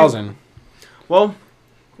over 1,000. Well,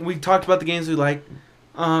 we talked about the games we like.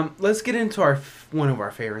 Let's get into one of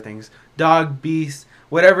our favorite things. Dog, beast,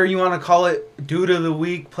 whatever you want to call it. Dude of the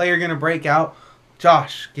week, player going to break out.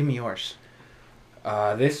 Josh, give me yours.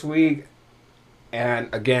 This week,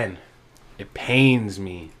 and again, it pains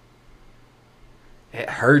me. It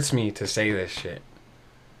hurts me to say this shit.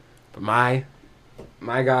 But my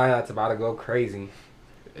guy that's about to go crazy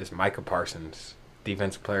is Micah Parsons.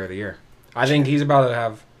 Defensive Player of the Year. I think he's about to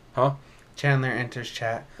have... Huh? Chandler enters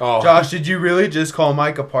chat. Oh. Josh, did you really just call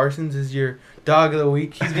Micah Parsons as your dog of the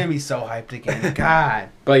week? He's going to be so hyped again. God.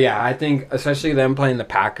 But yeah, I think especially them playing the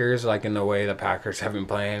Packers, like in the way the Packers have been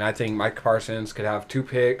playing, I think Micah Parsons could have two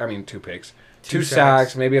picks. Two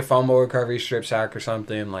sacks, maybe a fumble recovery, strip sack or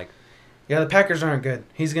something. Like, yeah, the Packers aren't good.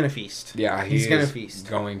 He's going to feast. Yeah, he's going to feast.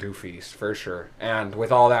 Going to feast, for sure. And with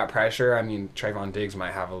all that pressure, I mean, Trayvon Diggs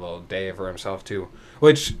might have a little day for himself, too.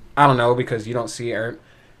 Which, I don't know, because you don't see Aaron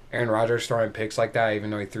Rodgers throwing picks like that, even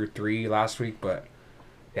though he threw 3 last week. But,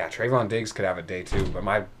 yeah, Trayvon Diggs could have a day, too. But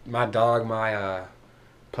my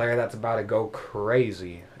player that's about to go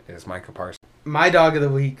crazy is Micah Parsons. My dog of the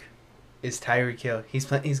week is Tyreek Hill. He's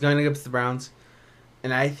going against the Browns.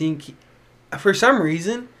 And I think, for some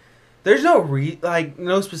reason... There's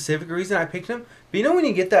no specific reason I picked him. But you know when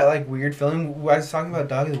you get that like weird feeling? I was talking about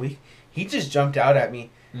dog of the week. He just jumped out at me,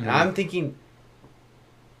 and I'm thinking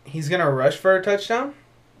he's gonna rush for a touchdown.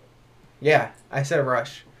 Yeah, I said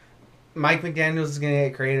rush. Mike McDaniels is gonna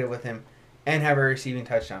get creative with him and have a receiving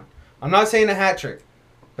touchdown. I'm not saying a hat trick,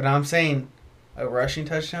 but I'm saying a rushing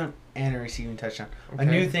touchdown and a receiving touchdown. Okay. A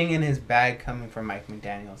new thing in his bag coming from Mike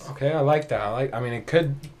McDaniels. Okay, I like that. I mean, it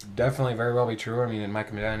could definitely very well be true. I mean,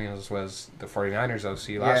 Mike McDaniels was the 49ers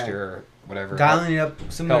OC last year or whatever. Dialing it up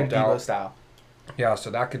similar to Deebo style. Yeah, so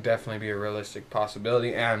that could definitely be a realistic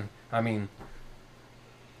possibility. And, I mean,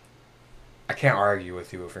 I can't argue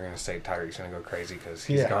with you if you're going to say Tyreek's going to go crazy because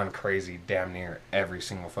he's gone crazy damn near every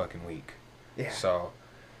single fucking week. Yeah. So...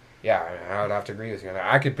 yeah, I would have to agree with you.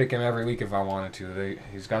 I could pick him every week if I wanted to.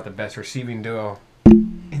 He's got the best receiving duo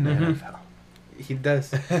in the NFL. He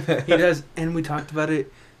does. He does. And we talked about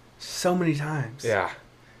it so many times. Yeah.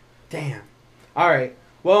 Damn. All right.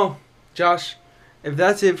 Well, Josh, if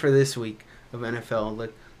that's it for this week of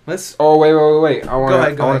NFL, let's... Oh, wait. I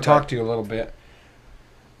want to talk to you a little bit.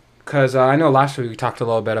 Because I know last week we talked a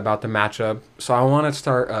little bit about the matchup. So I want to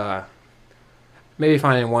start... maybe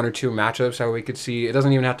finding 1 or 2 matchups that we could see. It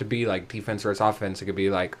doesn't even have to be like defense versus offense. It could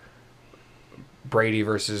be like Brady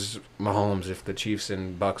versus Mahomes if the Chiefs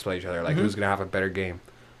and Bucks play each other. Like who's going to have a better game?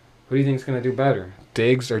 Who do you think is going to do better?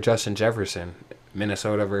 Diggs or Justin Jefferson?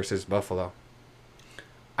 Minnesota versus Buffalo.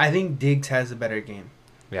 I think Diggs has a better game.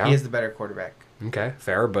 Yeah? He is the better quarterback. Okay,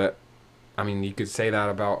 fair. But, I mean, you could say that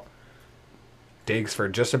about Diggs for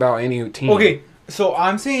just about any team. Okay. So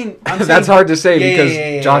I'm saying that's hard to say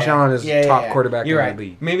because Josh Allen is top quarterback in the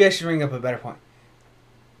league. Maybe I should bring up a better point.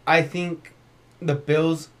 I think the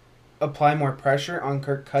Bills apply more pressure on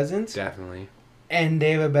Kirk Cousins. Definitely. And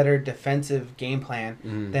they have a better defensive game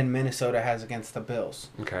plan than Minnesota has against the Bills.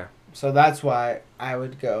 Okay. So that's why I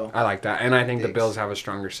would go. I like that. And I think Diggs. the Bills have a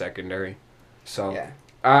stronger secondary. So Yeah.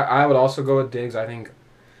 I would also go with Diggs. I think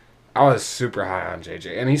I was super high on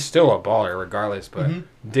JJ. And he's still a baller regardless, but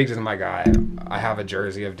Diggs is my guy. I have a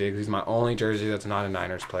jersey of Diggs. He's my only jersey that's not a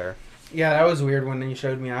Niners player. Yeah, that was weird when you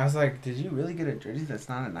showed me. I was like, did you really get a jersey that's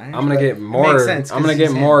not a Niners? I'm gonna get more. I'm gonna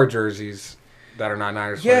get more jerseys that are not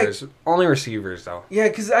Niners players. Only receivers though. Yeah,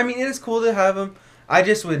 because I mean it is cool to have them. I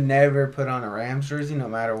just would never put on a Rams jersey no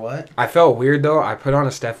matter what. I felt weird though. I put on a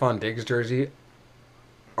Stephon Diggs jersey.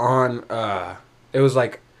 On it was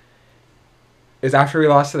after we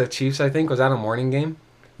lost to the Chiefs. I think was that a morning game.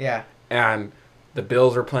 Yeah. And the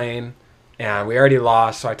Bills were playing. And we already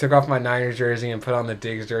lost, so I took off my Niners jersey and put on the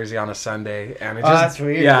Diggs jersey on a Sunday, and it just that's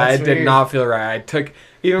weird. Yeah, that's it weird. did not feel right. I took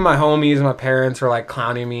even my homies, my parents were like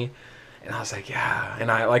clowning me, and I was like, yeah. And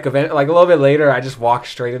I like a little bit later, I just walked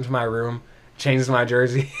straight into my room, changed my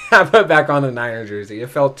jersey, I put back on the Niners jersey. It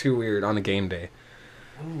felt too weird on a game day.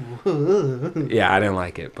 Yeah, I didn't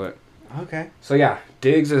like it, but okay. So yeah,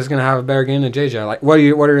 Diggs is gonna have a better game than JJ. Like, what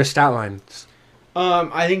are his stat lines?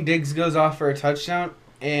 I think Diggs goes off for a touchdown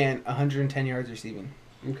and 110 yards receiving.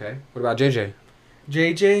 Okay. What about JJ?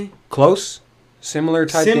 JJ? Close? Similar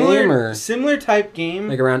type game? Or similar type game.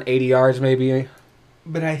 Like around 80 yards maybe?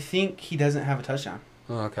 But I think he doesn't have a touchdown.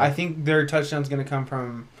 Oh, okay. I think their touchdown's going to come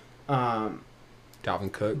from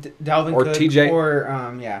Dalvin Cook. Dalvin or Cook. TJ.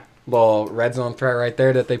 Or, yeah. Little red zone threat right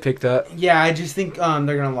there that they picked up. Yeah, I just think they're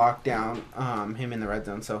going to lock down him in the red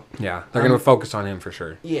zone. So yeah, they're going to focus on him for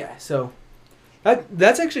sure. Yeah, so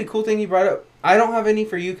that's actually a cool thing you brought up. I don't have any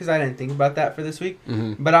for you because I didn't think about that for this week.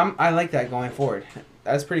 Mm-hmm. But I like that going forward.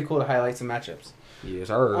 That's pretty cool to highlight some matchups. Yes,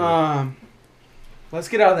 sir. Let's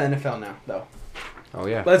get out of the NFL now, though. Oh,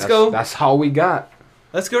 yeah. Let's go. That's all we got.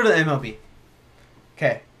 Let's go to the MLB.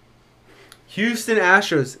 Okay. Houston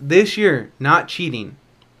Astros this year, not cheating.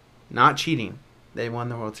 Not cheating. They won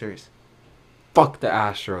the World Series. Fuck the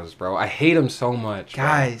Astros, bro. I hate them so much.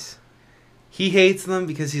 Guys, he hates them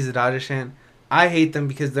because he's a Dodgers fan. I hate them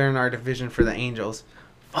because they're in our division for the Angels.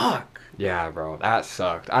 Fuck. Yeah, bro. That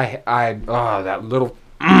sucked. That little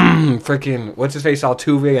freaking, what's his face,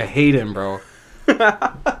 Altuve? I hate him, bro.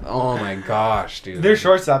 Oh, my gosh, dude. Their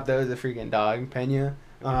shortstop, though, is a freaking dog. Pena,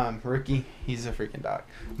 rookie, he's a freaking dog.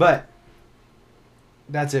 But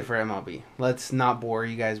that's it for MLB. Let's not bore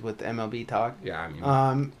you guys with the MLB talk. Yeah,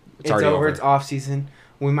 I mean, it's over. It's off season.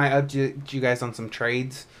 We might update you guys on some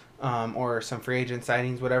trades, or some free agent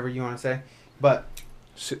signings, whatever you want to say. But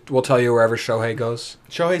we'll tell you wherever Shohei goes.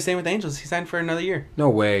 Shohei's staying with the Angels. He signed for another year. No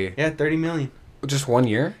way. Yeah, $30 million. Just 1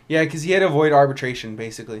 year? Yeah, because he had to avoid arbitration,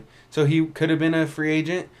 basically. So he could have been a free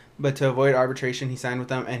agent, but to avoid arbitration, he signed with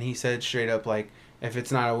them, and he said straight up, like, if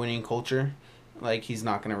it's not a winning culture, like, he's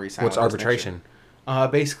not going to re-sign. What's arbitration?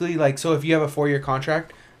 Basically, like, so if you have a 4-year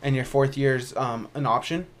contract and your fourth year's an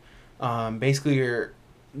option, basically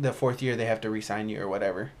the fourth year they have to re-sign you or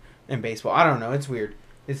whatever in baseball. I don't know. It's weird.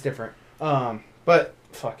 It's different. But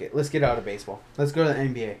fuck it. Let's get out of baseball. Let's go to the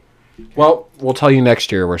NBA. Well, we'll tell you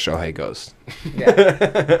next year where Shohei goes.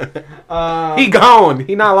 Yeah. He gone.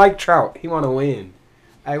 He not like Trout. He want to win.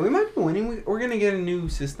 Hey, we might be winning. We're gonna get a new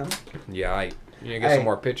system. Yeah, you get some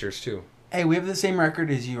more pitchers too. Hey, we have the same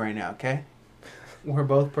record as you right now. Okay, we're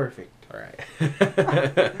both perfect. All right.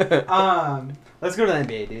 Let's go to the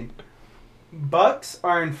NBA, dude. Bucks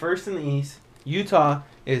are in first in the East. Utah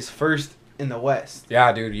is first in the West.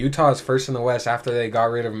 Yeah, dude. Utah is first in the West after they got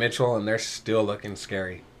rid of Mitchell, and they're still looking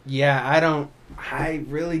scary. Yeah, I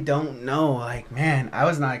really don't know. Like, man, I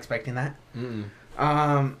was not expecting that.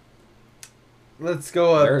 Let's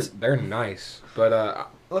go up. They're nice, but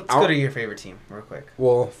let's go to your favorite team real quick.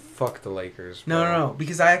 Well, fuck the Lakers. Bro. No,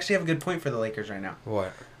 because I actually have a good point for the Lakers right now.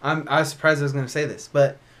 What? I was surprised I was going to say this,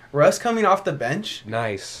 but Russ coming off the bench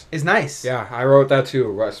is nice. Yeah, I wrote that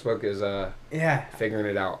too. Westbrook is figuring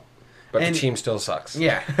it out. But the team still sucks.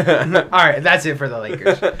 Yeah. All right, that's it for the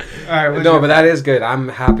Lakers. All right. No, but that is good. I'm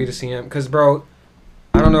happy to see him. Because, bro,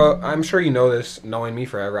 I don't know. I'm sure you know this, knowing me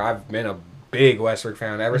forever. I've been a big Westbrook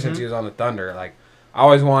fan ever since he was on the Thunder. Like, I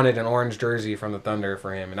always wanted an orange jersey from the Thunder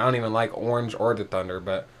for him. And I don't even like orange or the Thunder,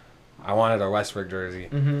 but I wanted a Westbrook jersey.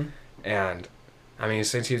 Mm-hmm. And, I mean,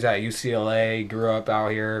 since he was at UCLA, grew up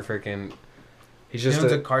out here, freaking... He's just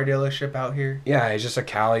a car dealership out here. Yeah, he's just a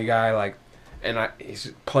Cali guy, like... And he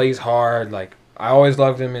plays hard. Like, I always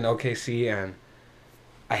loved him in OKC, and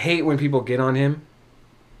I hate when people get on him.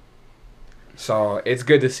 So it's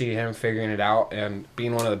good to see him figuring it out and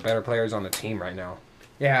being one of the better players on the team right now.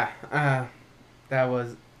 Yeah, that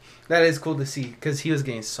was That is cool to see because he was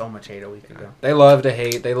getting so much hate a week ago. They love to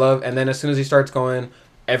hate. And then as soon as he starts going,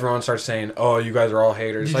 everyone starts saying, "Oh, you guys are all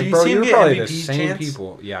haters." Did Like, you bro, see him you're get probably the MVP same chance?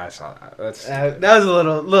 people. Yeah, I saw that. That was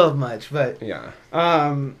a little much, but yeah.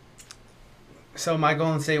 So my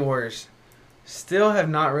Golden State Warriors still have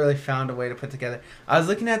not really found a way to put together. I was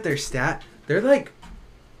looking at their stat. They're like,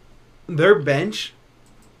 their bench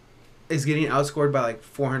is getting outscored by like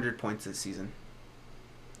 400 points this season.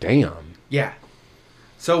 Damn. Yeah.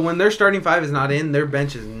 So when their starting five is not in, their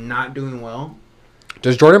bench is not doing well.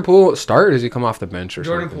 Does Jordan Poole start or does he come off the bench or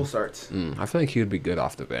Jordan something? Poole starts. I feel like he would be good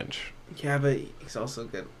off the bench. Yeah, but he's also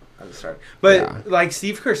good at the start. But Yeah. like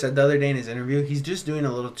Steve Kerr said the other day in his interview, he's just doing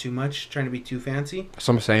a little too much, trying to be too fancy.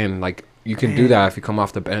 So I'm saying, like, you can do that if you come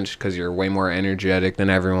off the bench because you're way more energetic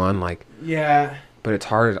than everyone. Like, Yeah. but it's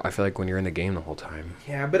hard, I feel like, when you're in the game the whole time.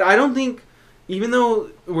 Yeah, but I don't think, even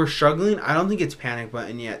though we're struggling, I don't think it's panic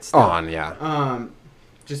button yet. Still. Yeah.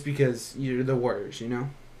 Just because you're the Warriors, you know?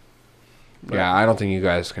 But, yeah, I don't think you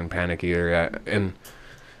guys can panic either yet. And,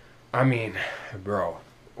 I mean, bro,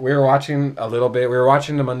 we were watching a little bit. We were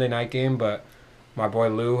watching the Monday night game, but my boy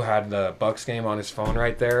Lou had the Bucks game on his phone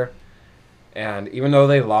right there. And even though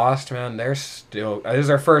they lost, man, they're still... This is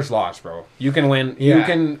their first loss, bro. You can win. Yeah. You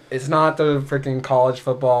can... It's not the freaking college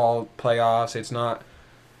football playoffs. It's not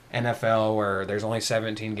NFL where there's only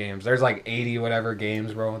 17 games. There's like 80 whatever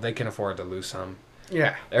games, bro. They can afford to lose some.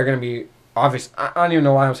 Yeah. They're going to be... Obvious. I don't even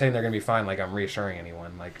know why I'm saying they're going to be fine like I'm reassuring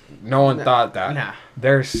anyone. Like, no one thought that. Nah.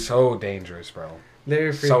 They're so dangerous, bro.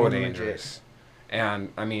 They're So freaking dangerous.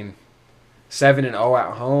 And, I mean, 7-0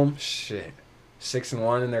 at home? Shit.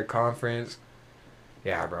 6-1 in their conference.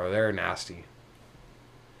 Yeah, bro, they're nasty.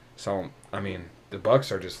 So, I mean, the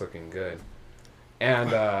Bucks are just looking good.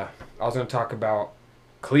 And I was going to talk about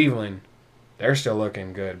Cleveland. They're still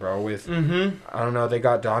looking good, bro. With, I don't know, they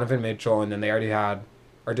got Donovan Mitchell, and then they already had...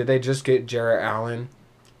 Or did they just get Jarrett Allen?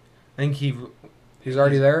 I think he's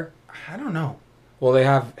already there? I don't know. Well, they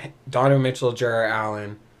have Donovan Mitchell, Jarrett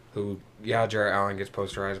Allen, who, yeah, Jarrett Allen gets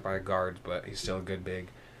posterized by guards, but he's still a good big.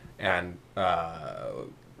 And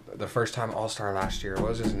the first time All-Star last year, what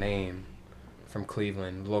was his name from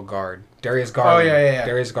Cleveland? Little guard. Darius Garland. Oh, yeah.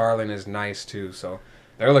 Darius Garland is nice, too, so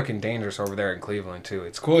they're looking dangerous over there in Cleveland, too.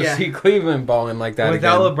 It's cool to Yeah. see Cleveland balling like that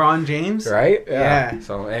Without again. LeBron James? Right? Yeah.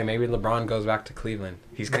 So, hey, maybe LeBron goes back to Cleveland.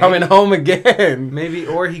 He's coming home again. Maybe,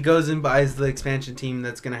 or he goes and buys the expansion team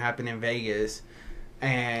that's going to happen in Vegas,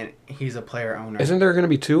 and he's a player owner. Isn't there going to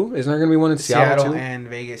be two? Isn't there going to be one in Seattle too? And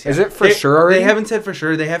Vegas. Is it for sure already? They haven't said for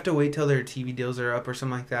sure. They have to wait till their TV deals are up or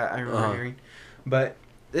something like that, I remember hearing. But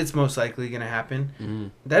it's most likely going to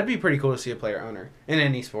happen. That'd be pretty cool to see a player owner in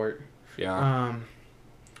any sport. Yeah.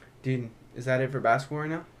 Dude, is that it for basketball right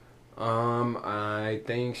now? I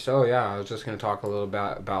think so, yeah. I was just going to talk a little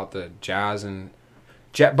bit about the Jazz and...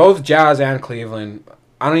 both Jazz and Cleveland.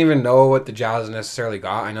 I don't even know what the Jazz necessarily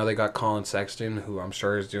got. I know they got Colin Sexton, who I'm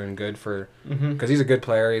sure is doing good for... Because he's a good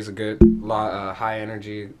player. He's a good, high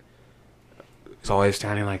energy. He's always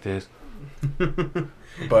standing like this. But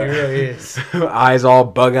He really is. eyes all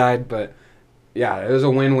bug-eyed. But, yeah, it was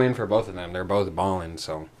a win-win for both of them. They're both balling,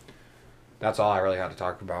 so... That's all I really had to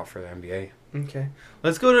talk about for the NBA. Okay.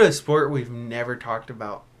 Let's go to a sport we've never talked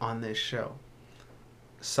about on this show.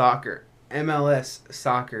 Soccer. MLS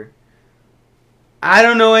soccer. I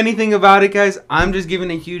don't know anything about it, guys. I'm just giving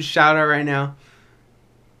a huge shout out right now.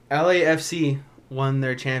 LAFC won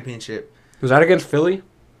their championship. Was that against Philly?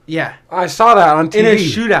 Yeah. I saw that on TV. In a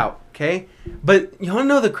shootout, okay? But you want to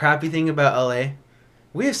know the crappy thing about LA?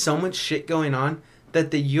 We have so much shit going on that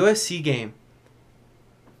the USC game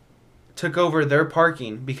took over their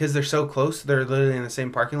parking because they're so close. They're literally in the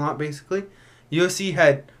same parking lot, basically. USC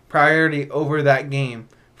had priority over that game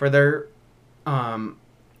for their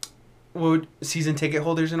season ticket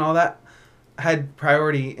holders and all that. Had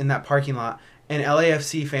priority in that parking lot. And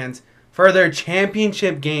LAFC fans, for their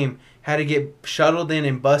championship game, had to get shuttled in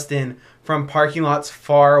and bussed in from parking lots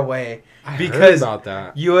far away. I because heard about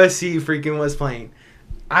that. USC freaking was playing.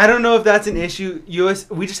 I don't know if that's an issue.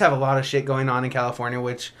 We just have a lot of shit going on in California,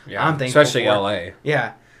 which I'm thankful especially for. LA.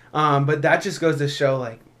 Yeah. But that just goes to show,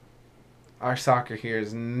 like, our soccer here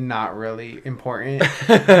is not really important.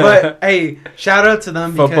 But, hey, shout out to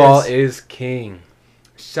them because... Football is king.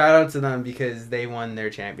 Shout out to them because they won their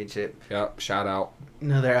championship. Yep, shout out.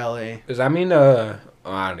 No, they're LA. Does that mean, I'm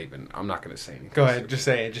not going to say anything. Go ahead, just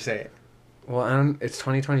say it. Well, it's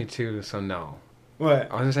 2022, so no.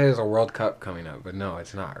 What? I was going to say there's a World Cup coming up, but no,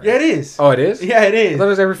 it's not, right? Yeah, it is. Oh, it is? Yeah, it I is. thought it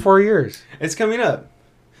was every 4 years. It's coming up.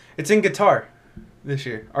 It's in Qatar. this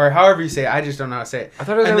year, or however you say it. I just don't know how to say it. I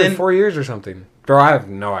thought it was every 4 years or something. Bro, I have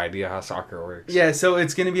no idea how soccer works. Yeah, so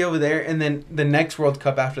it's going to be over there, and then the next World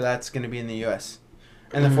Cup after that's going to be in the U.S.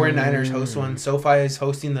 And the 49ers host one. SoFi is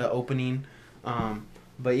hosting the opening.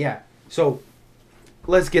 But yeah, so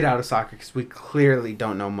let's get out of soccer because we clearly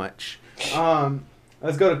don't know much.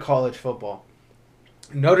 Let's go to college football.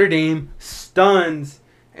 Notre Dame stuns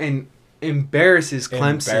and embarrasses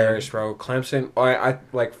Clemson. Embarrassed, bro. Clemson. I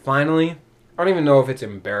like finally. I don't even know if it's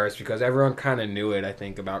embarrassed because everyone kind of knew it. I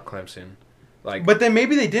think about Clemson. Like, but then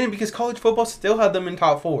maybe they didn't because college football still had them in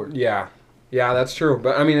top 4. Yeah, that's true.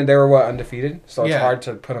 But I mean, they were undefeated, so it's Yeah. hard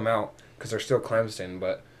to put them out because they're still Clemson.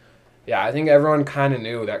 But yeah, I think everyone kind of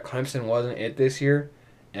knew that Clemson wasn't it this year,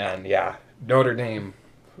 and yeah, Notre Dame,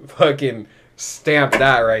 fucking stamped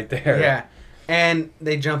that right there. Yeah, and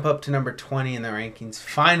they jump up to number 20 in the rankings,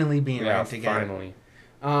 finally being ranked again. Finally.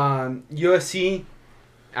 USC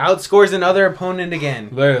outscores another opponent again.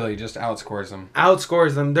 Literally just outscores them.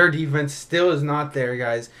 Outscores them. Their defense still is not there,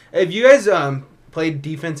 guys. If you guys played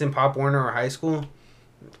defense in Pop Warner or high school,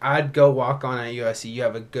 I'd go walk on at USC. You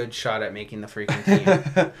have a good shot at making the freaking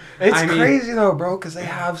team. It's crazy though, bro, because they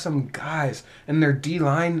have some guys, and their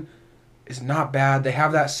D-line is not bad. They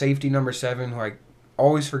have that safety number 7, who I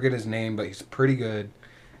always forget his name, but he's pretty good.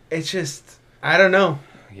 It's just, I don't know.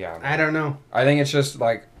 Yeah. I don't know. I think it's just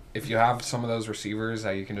like, if you have some of those receivers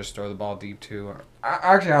that you can just throw the ball deep to.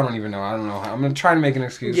 Actually, I don't even know. I don't know. I'm going to try to make an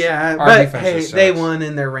excuse. Yeah, Our but defense hey, just they sucks. won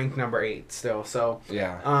and they're ranked number 8 still. So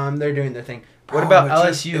yeah, they're doing their thing. Bro, What about but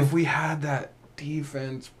just, LSU? if we had that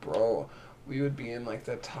defense, bro, we would be in like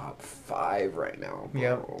the top 5 right now, bro.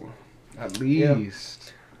 Yep. At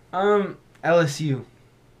least. LSU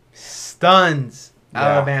stuns Yeah.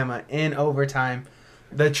 Alabama in overtime.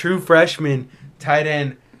 The true freshman tight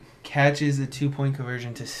end catches a 2-point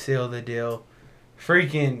conversion to seal the deal.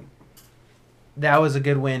 Freaking, that was a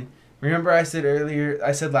good win. Remember I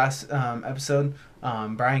said last episode,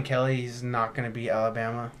 Brian Kelly is not going to beat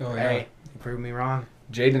Alabama. Oh, yeah. Hey, you proved me wrong.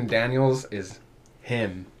 Jaden Daniels is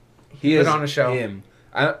him. He Put is on a show. him.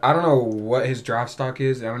 I don't know what his draft stock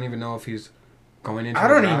is. I don't even know if he's going into I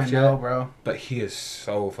the don't draft even know, bro. But he is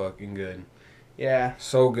so fucking good. Yeah.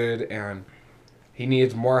 So good, and he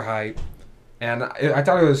needs more hype. And I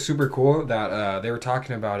thought it was super cool that they were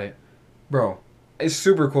talking about it. Bro, it's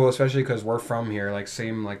super cool, especially because we're from here, like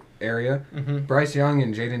same like area. Mm-hmm. Bryce Young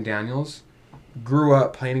and Jaden Daniels grew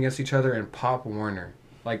up playing against each other in Pop Warner.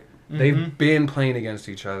 Like, they've been playing against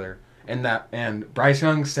each other. And Bryce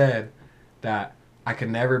Young said that I could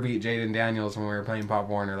never beat Jaden Daniels when we were playing Pop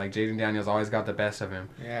Warner. Like, Jaden Daniels always got the best of him.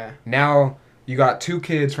 Yeah. Now, you got 2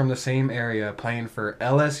 kids from the same area playing for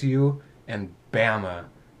LSU and Bama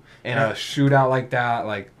in a shootout like that.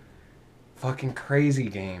 Like, fucking crazy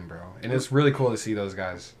game, bro. And it's really cool to see those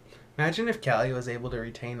guys. Imagine if Cali was able to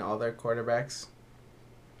retain all their quarterbacks.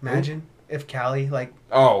 Imagine if Cali, like,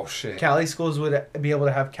 Oh, shit. Cali schools would be able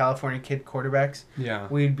to have California kid quarterbacks. Yeah.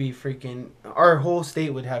 We'd be freaking... Our whole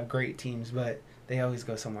state would have great teams, but they always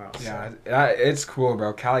go somewhere else. Yeah, it's cool,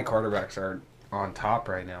 bro. Cali quarterbacks are on top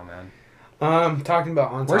right now, man. Talking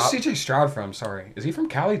about on Where's top... CJ Stroud from? Sorry. Is he from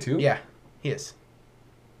Cali, too? Yeah, he is.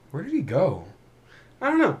 Where did he go? I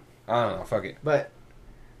don't know. I don't know. Fuck it. But,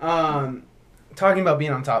 talking about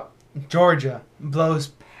being on top, Georgia blows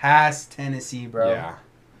past Tennessee, bro. Yeah.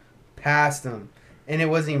 Past them. And it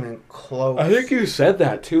wasn't even close. I think you said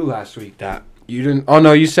that, too, last week. That you didn't... Oh,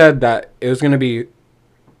 no, you said that it was going to be...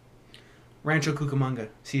 Rancho Cucamonga,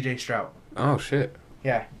 CJ Stroud. Oh, shit.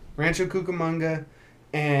 Yeah. Rancho Cucamonga,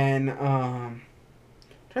 and trying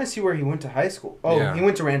to see where he went to high school. Oh, Yeah. he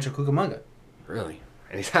went to Rancho Cucamonga. Really?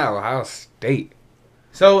 And he's at Ohio State.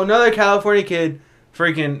 So another California kid,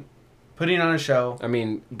 freaking putting on a show. I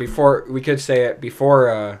mean, before... We could say it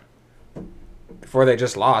before they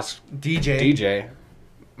just lost. DJ.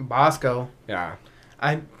 Bosco. Yeah.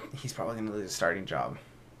 He's probably gonna lose his starting job.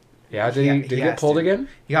 Yeah, did he get pulled again?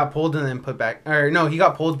 He got pulled and then put back. Or no, he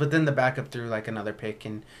got pulled, but then the backup threw like another pick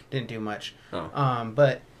and didn't do much. Oh.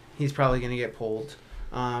 But he's probably gonna get pulled.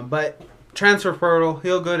 But transfer portal,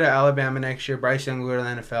 he'll go to Alabama next year. Bryce Young will go to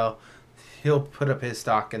the NFL. He'll put up his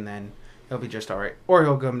stock and then he'll be just all right. Or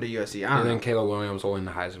he'll come to USC. I don't know. Then Caleb Williams will win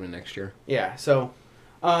the Heisman next year. Yeah. So,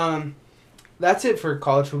 that's it for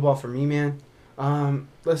college football for me, man.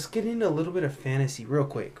 Let's get into a little bit of fantasy real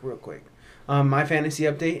quick. My fantasy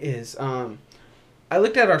update is I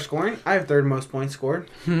looked at our scoring. I have third most points scored,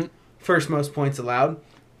 first most points allowed,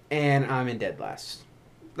 and I'm in dead last.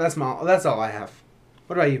 That's all I have.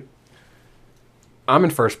 What about you? I'm in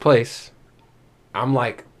first place. I'm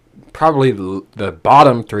like probably the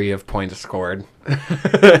bottom 3 of points scored.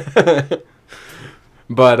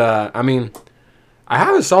 But I mean, I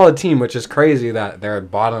have a solid team, which is crazy that they're at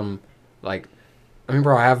bottom. Like, I mean,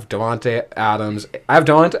 bro, I have Devontae Adams.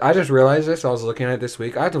 I just realized this. I was looking at it this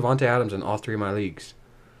week. I have Devontae Adams in all 3 of my leagues.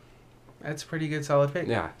 That's a pretty good, solid pick.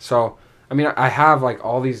 Yeah. So, I mean, I have, like,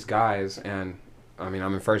 all these guys, and, I mean,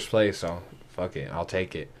 I'm in first place, so fuck it. I'll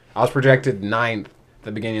take it. I was projected 9th at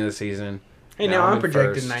the beginning of the season. Hey, now I'm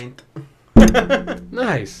projected first. 9th.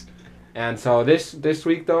 Nice. And so this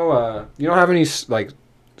week, though, you don't have any, like,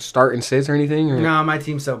 start and sits or anything? Or No, my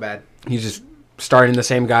team's so bad. you just starting the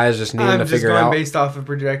same guys, just needing to figure it out? I'm just going based off of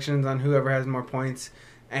projections on whoever has more points.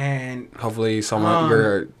 And Hopefully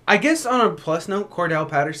someone... I guess on a plus note, Cordell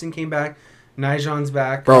Patterson came back. Nijon's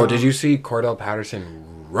back. Bro, did you see Cordell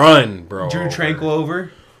Patterson run, bro? Drew Tranquil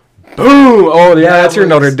over. Boom! Oh, yeah, that's your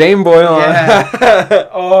Notre Dame boy. Yeah.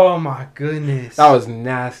 Oh, my goodness. That was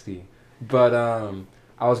nasty. But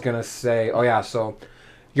I was going to say... Oh, yeah, so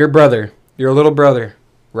your little brother,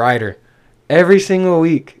 Ryder, every single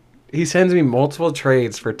week, he sends me multiple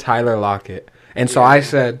trades for Tyler Lockett. And so I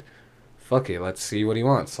said, fuck it, let's see what he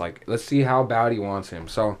wants. Like, let's see how bad he wants him.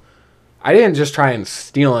 So I didn't just try and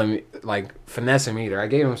steal him, like, finesse him either. I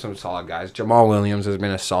gave him some solid guys. Jamal Williams has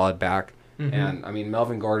been a solid back. Mm-hmm. And, I mean,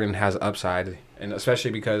 Melvin Gordon has upside. And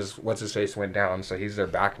especially because what's-his-face went down, so he's their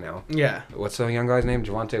back now. Yeah. What's the young guy's name?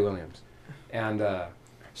 Javonte Williams. And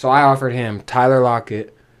so I offered him Tyler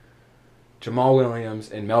Lockett, Jamal Williams,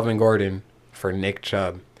 and Melvin Gordon for Nick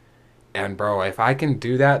Chubb. And, bro, if I can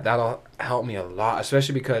do that, that'll help me a lot,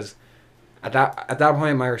 especially because at that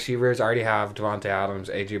point, my receivers already have Devontae Adams,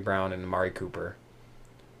 A.J. Brown, and Amari Cooper.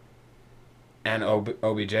 And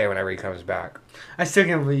OBJ whenever he comes back. I still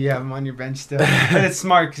can't believe you have him on your bench still. But it's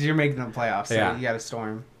smart because you're making the playoffs, so yeah. You got to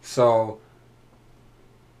storm. So,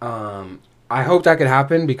 I hope that could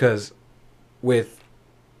happen because with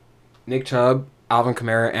Nick Chubb, Alvin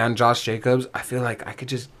Kamara, and Josh Jacobs, I feel like I could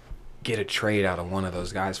just get a trade out of one of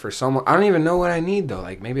those guys for someone. I don't even know what I need, though.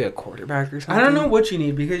 Like, maybe a quarterback or something. I don't know what you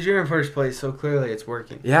need because you're in first place, so clearly it's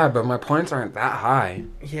working. Yeah, but my points aren't that high.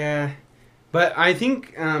 Yeah. But I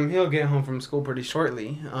think he'll get home from school pretty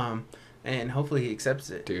shortly, and hopefully he accepts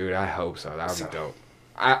it. Dude, I hope so. That would be dope.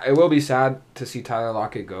 It will be sad to see Tyler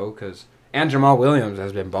Lockett go and Jamal Williams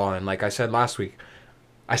has been balling. Like I said last week,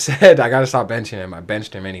 I said I got to stop benching him. I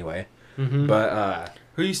benched him anyway. Mm-hmm. But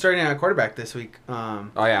who are you starting at quarterback this week? Oh,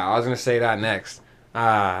 yeah, I was going to say that next.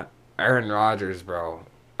 Aaron Rodgers, bro.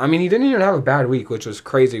 I mean, he didn't even have a bad week, which was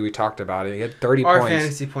crazy. We talked about it. He had 30 points. Our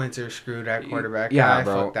fantasy points are screwed at quarterback. Yeah,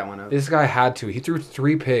 bro. I fucked that one up. This guy had to. He threw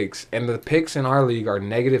 3 picks, and the picks in our league are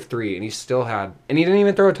 -3, and he still had... And he didn't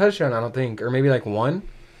even throw a touchdown, I don't think, or maybe like 1.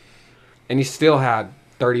 And he still had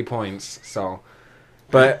 30 points, so...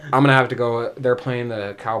 But I'm going to have to go... They're playing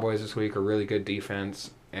the Cowboys this week, a really good defense,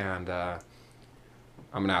 and I'm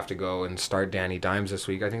going to have to go and start Danny Dimes this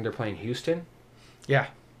week. I think they're playing Houston. Yeah.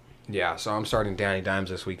 Yeah, so I'm starting Danny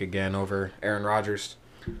Dimes this week again over Aaron Rodgers.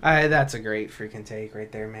 That's a great freaking take right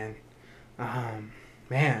there, man.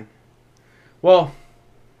 Man. Well,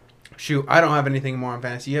 shoot, I don't have anything more on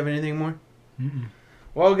fantasy. You have anything more? Mm-mm.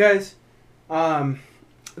 Well, guys,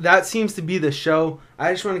 that seems to be the show.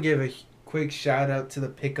 I just want to give a quick shout out to the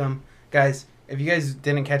Pick'em. Guys, if you guys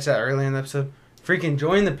didn't catch that early in the episode, freaking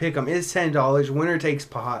join the Pick'em. It's $10. Winner takes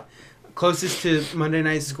pot. Closest to Monday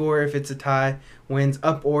night score, if it's a tie, wins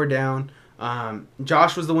up or down.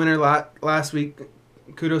 Josh was the winner last week.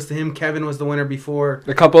 Kudos to him. Kevin was the winner before.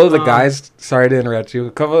 A couple of the guys, sorry to interrupt you,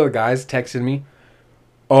 a couple of the guys texted me,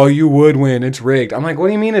 oh, you would win. It's rigged. I'm like, what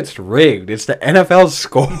do you mean it's rigged? It's the NFL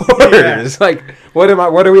scores. Yeah. It's like, what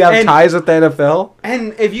do we have ties with the NFL?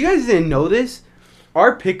 And if you guys didn't know this,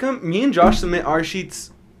 our Pick'em, me and Josh submit our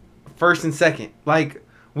sheets first and second. Like,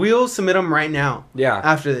 we'll submit them right now. Yeah.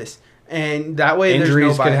 After this. And that way, injuries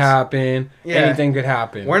there's no bias. could happen. Yeah. Anything could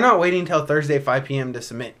happen. We're not waiting until Thursday 5 p.m. to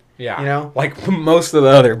submit. Yeah. You know? Like most of the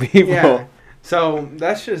other people. Yeah. So,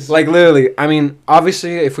 that's just... Like, literally, I mean,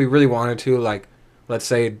 obviously, if we really wanted to, like, let's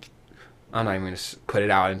say... I'm not even going to put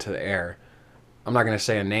it out into the air. I'm not going to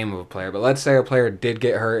say a name of a player, but let's say a player did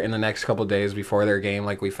get hurt in the next couple days before their game,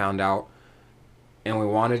 like we found out, and we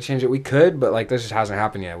wanted to change it, we could, but, like, this just hasn't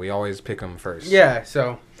happened yet. We always pick them first. Yeah,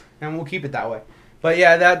 so... And we'll keep it that way. But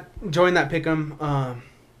yeah, join that Pick'em,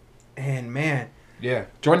 and man, yeah,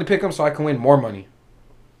 join the Pick'em so I can win more money.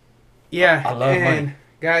 Yeah, I love money,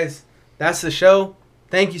 guys. That's the show.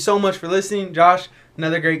 Thank you so much for listening, Josh.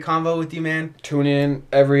 Another great convo with you, man. Tune in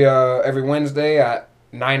every Wednesday at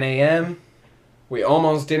 9 a.m. We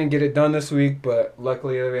almost didn't get it done this week, but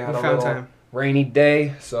luckily we had a little rainy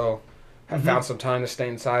day, so I found some time to stay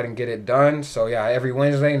inside and get it done. So yeah, every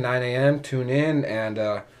Wednesday 9 a.m. Tune in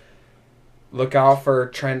and. Look out for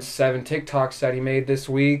Trent's 7 TikToks that he made this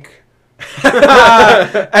week.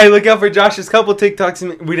 Hey, look out for Josh's couple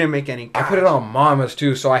TikToks. We didn't make any. I put it on Mama's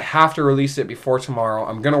too, so I have to release it before tomorrow.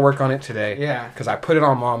 I'm gonna work on it today. Yeah. Because I put it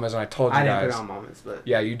on Mama's and I told you guys. I didn't put it on Mama's, but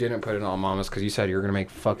yeah, you didn't put it on Mama's because you said you were gonna make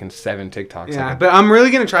fucking 7 TikToks. Yeah, but I'm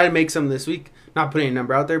really gonna try to make some this week. Not putting a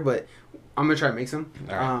number out there, but I'm gonna try to make some.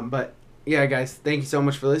 All right. But yeah, guys, thank you so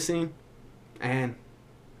much for listening, and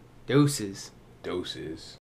deuces. Doses.